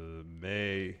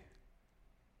May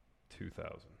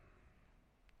 2000.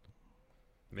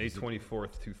 May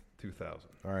 24th, 2000.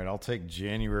 All right, I'll take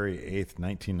January 8th,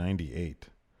 1998.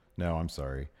 No, I'm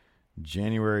sorry.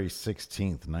 January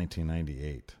 16th,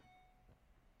 1998.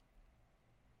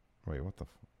 Wait, what the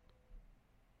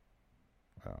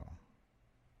Oh.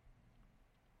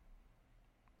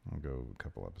 I'll go a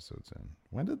couple episodes in.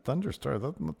 When did Thunder start? I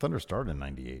thought Thunder started in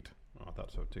 98. Oh, I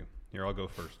thought so too. Here, I'll go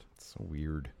first. It's so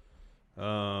weird.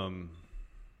 Wow,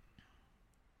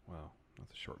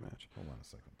 that's a short match. Hold on a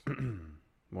second.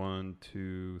 1,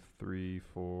 2, 3,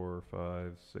 4,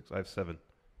 5, 6. I have 7.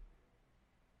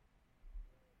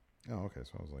 Oh, okay.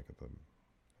 So I was like at the.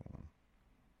 Hold on.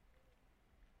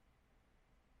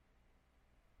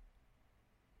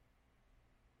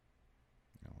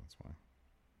 No, that's why.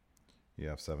 You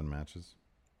have 7 matches.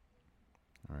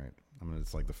 All right.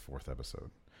 It's like the 4th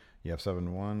episode. You have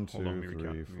 7. 1, 2,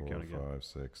 3, 4, 5,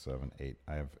 6, 7, 8.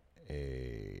 I have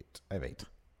 8.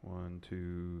 1,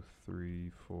 2,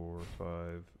 3, 4,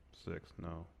 5, 6.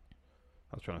 No.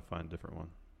 I was trying to find a different one.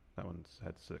 That one's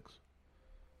had 6.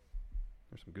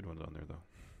 There's some good ones on there, though.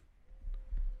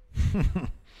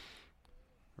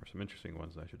 Or some interesting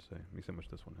ones, I should say. Let me see how much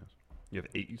this one has. You have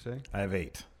 8, you say? I have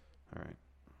 8. All right.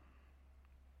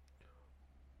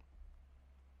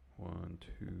 1,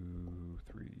 2,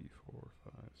 3, 4,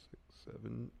 5, 6,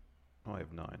 7. Oh, I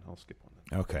have 9. I'll skip one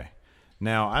then. Okay.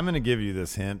 Now, I'm going to give you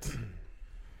this hint.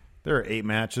 There are 8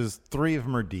 matches. 3 of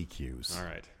them are DQs. All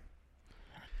right.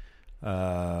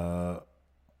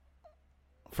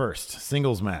 First,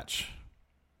 singles match.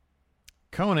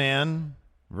 Conan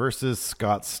versus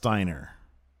Scott Steiner.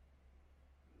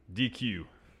 DQ.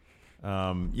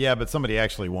 Yeah, but somebody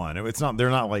actually won. It's not.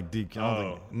 They're not like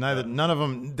DQ. None of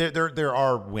them. There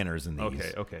are winners in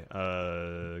these. Okay.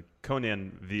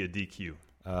 Conan via DQ.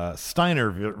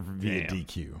 Steiner via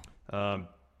DQ.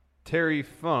 Terry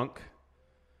Funk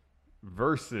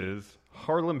versus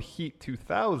Harlem Heat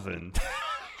 2000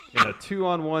 in a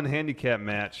 2-on-1 handicap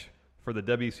match for the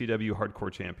WCW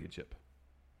Hardcore Championship.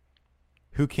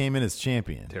 Who came in as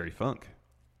champion? Terry Funk.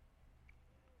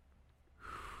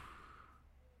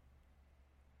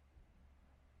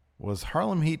 Was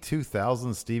Harlem Heat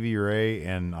 2000 Stevie Ray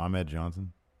and Ahmed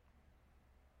Johnson?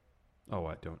 Oh,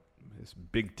 I don't. It's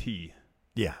Big T.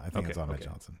 Yeah, I think it's Ahmed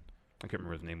Johnson. I can't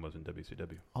remember his name was in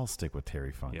WCW. I'll stick with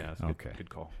Terry Funk. Yeah, that's okay. Good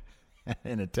call.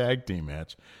 In a tag team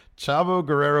match, Chavo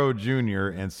Guerrero Jr.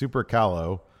 and Super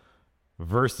Calo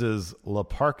versus La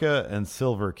Parca and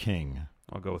Silver King.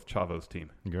 I'll go with Chavo's team.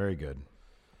 Very good.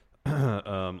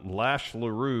 Lash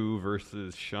LaRue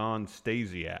versus Sean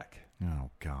Stasiak. Oh,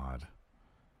 God.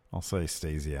 I'll say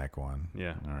Stasiak won.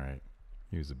 Yeah. All right.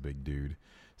 He was a big dude.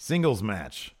 Singles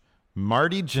match.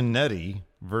 Marty Jannetty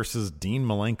versus Dean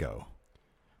Malenko.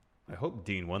 I hope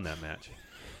Dean won that match.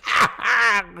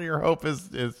 Your hope is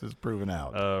proven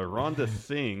out. Rhonda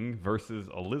Singh versus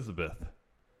Elizabeth.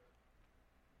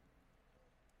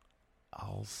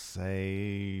 I'll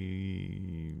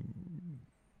say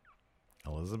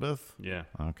Elizabeth? Yeah.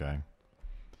 Okay.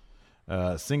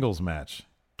 Singles match.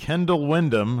 Kendall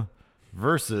Windham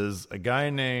versus a guy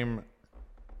named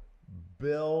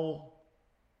Bill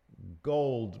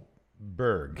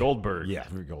Goldberg. Yeah,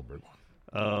 Goldberg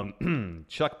won.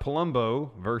 Chuck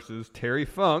Palumbo versus Terry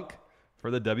Funk for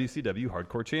the WCW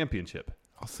Hardcore Championship.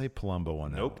 I'll say Palumbo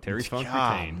won that. Nope, Terry Funk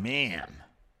retained. Man.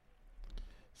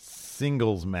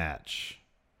 Singles match.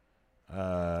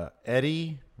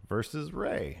 Eddie versus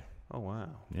Ray. Oh, wow.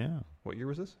 Yeah. What year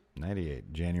was this?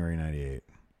 98. January 98.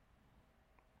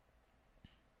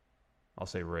 I'll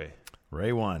say Ray.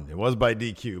 Ray won. It was by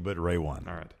DQ, but Ray won.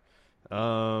 All right.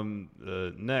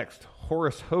 Next,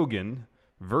 Horace Hogan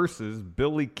versus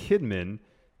Billy Kidman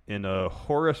in a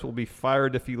Horace will be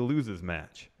fired if he loses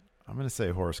match. I'm going to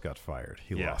say Horace got fired.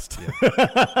 He lost.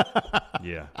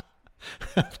 Yeah.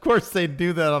 Of course, they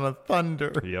do that on a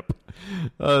Thunder. Yep.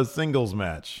 Singles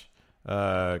match.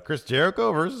 Chris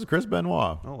Jericho versus Chris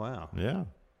Benoit. Oh, wow. Yeah.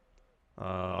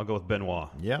 I'll go with Benoit.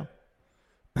 Yeah.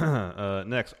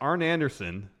 Next, Arn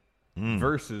Anderson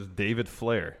versus David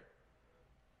Flair.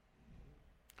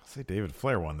 I'll say David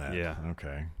Flair won that. Yeah.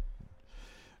 Okay.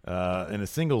 In a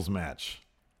singles match,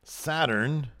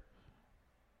 Saturn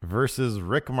versus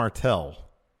Rick Martel.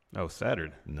 Oh,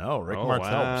 Saturn. No, Rick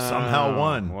Martel somehow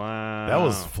won. Wow. That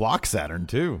was Flock Saturn,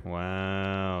 too.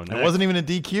 Wow. It wasn't even a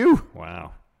DQ.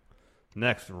 Wow.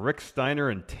 Next, Rick Steiner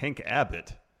and Tank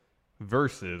Abbott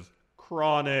versus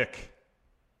Chronic.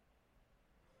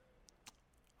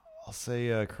 I'll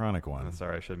say Chronic won. I'm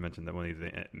sorry, I should have mentioned that one of these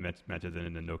matches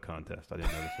ended in no contest. I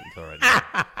didn't notice it until right now.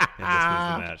 And this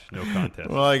was the match. No contest.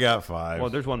 Well, I got 5. Well,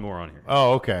 there's one more on here.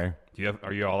 Oh, okay.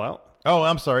 Are you all out? Oh,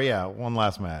 I'm sorry. Yeah, one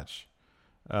last match.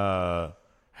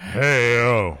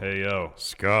 Hey-o.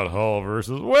 Scott Hall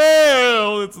versus,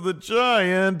 well, it's the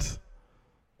Giant.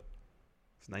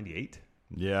 It's 98?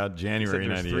 Yeah, January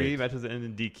There's 98. 3 matches that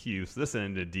ended in DQ, so this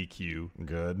ended in DQ.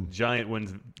 Good. Giant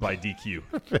wins by DQ.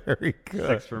 Very good.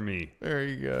 6 for me.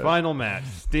 Very good. Final match,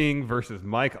 Sting versus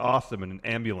Mike Awesome in an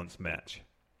ambulance match.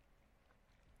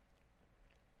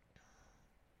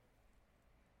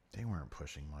 They weren't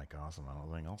pushing Mike Awesome, I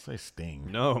don't think. I'll say Sting.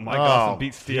 No, Mike Awesome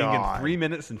beat Sting in 3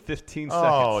 minutes and 15 seconds.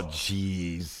 Oh,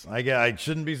 jeez. I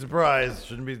shouldn't be surprised.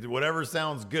 Shouldn't be. Whatever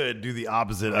sounds good, do the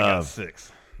opposite I got of.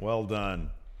 6. Well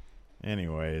done.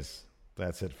 Anyways,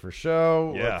 that's it for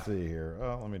show. Yeah. Let's see here.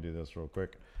 Oh, let me do this real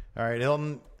quick. All right,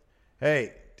 Hilton.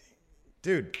 Hey,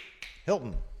 dude.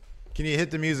 Hilton, can you hit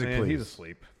the music, Man, please? he's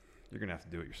asleep. You're going to have to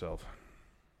do it yourself.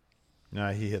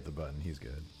 Nah, he hit the button. He's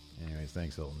good. Anyways,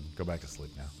 thanks, Hilton. Go back to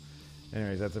sleep now.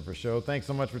 Anyways, that's it for show. Thanks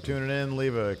so much for tuning in.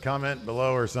 Leave a comment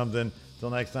below or something. Until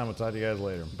next time, we'll talk to you guys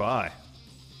later. Bye.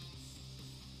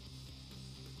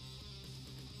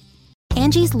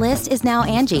 Angie's List is now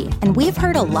Angie, and we've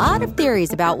heard a lot of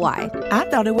theories about why. I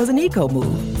thought it was an eco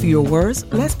move. Fewer words,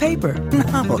 less paper.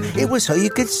 No, it was so you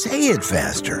could say it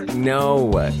faster.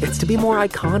 No, it's to be more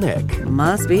iconic.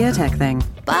 Must be a tech thing.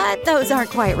 But those aren't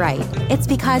quite right. It's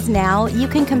because now you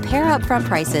can compare upfront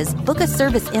prices, book a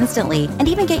service instantly, and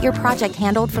even get your project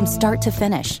handled from start to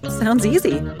finish. Sounds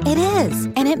easy. It is,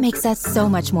 and it makes us so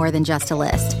much more than just a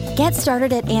list. Get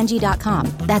started at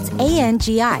Angie.com. That's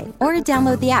ANGI, or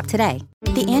download the app today.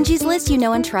 The Angie's List you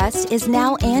know and trust is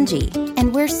now Angie,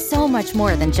 and we're so much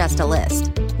more than just a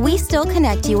list. We still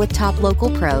connect you with top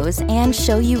local pros and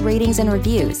show you ratings and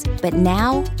reviews, but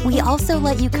now we also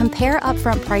let you compare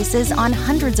upfront prices on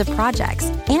hundreds of projects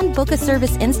and book a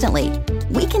service instantly.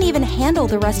 We can even handle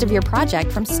the rest of your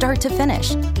project from start to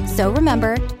finish. So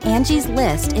remember, Angie's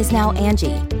List is now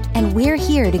Angie, and we're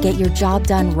here to get your job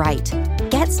done right.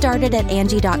 Get started at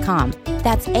Angie.com.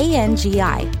 That's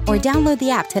ANGI, or download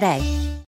the app today.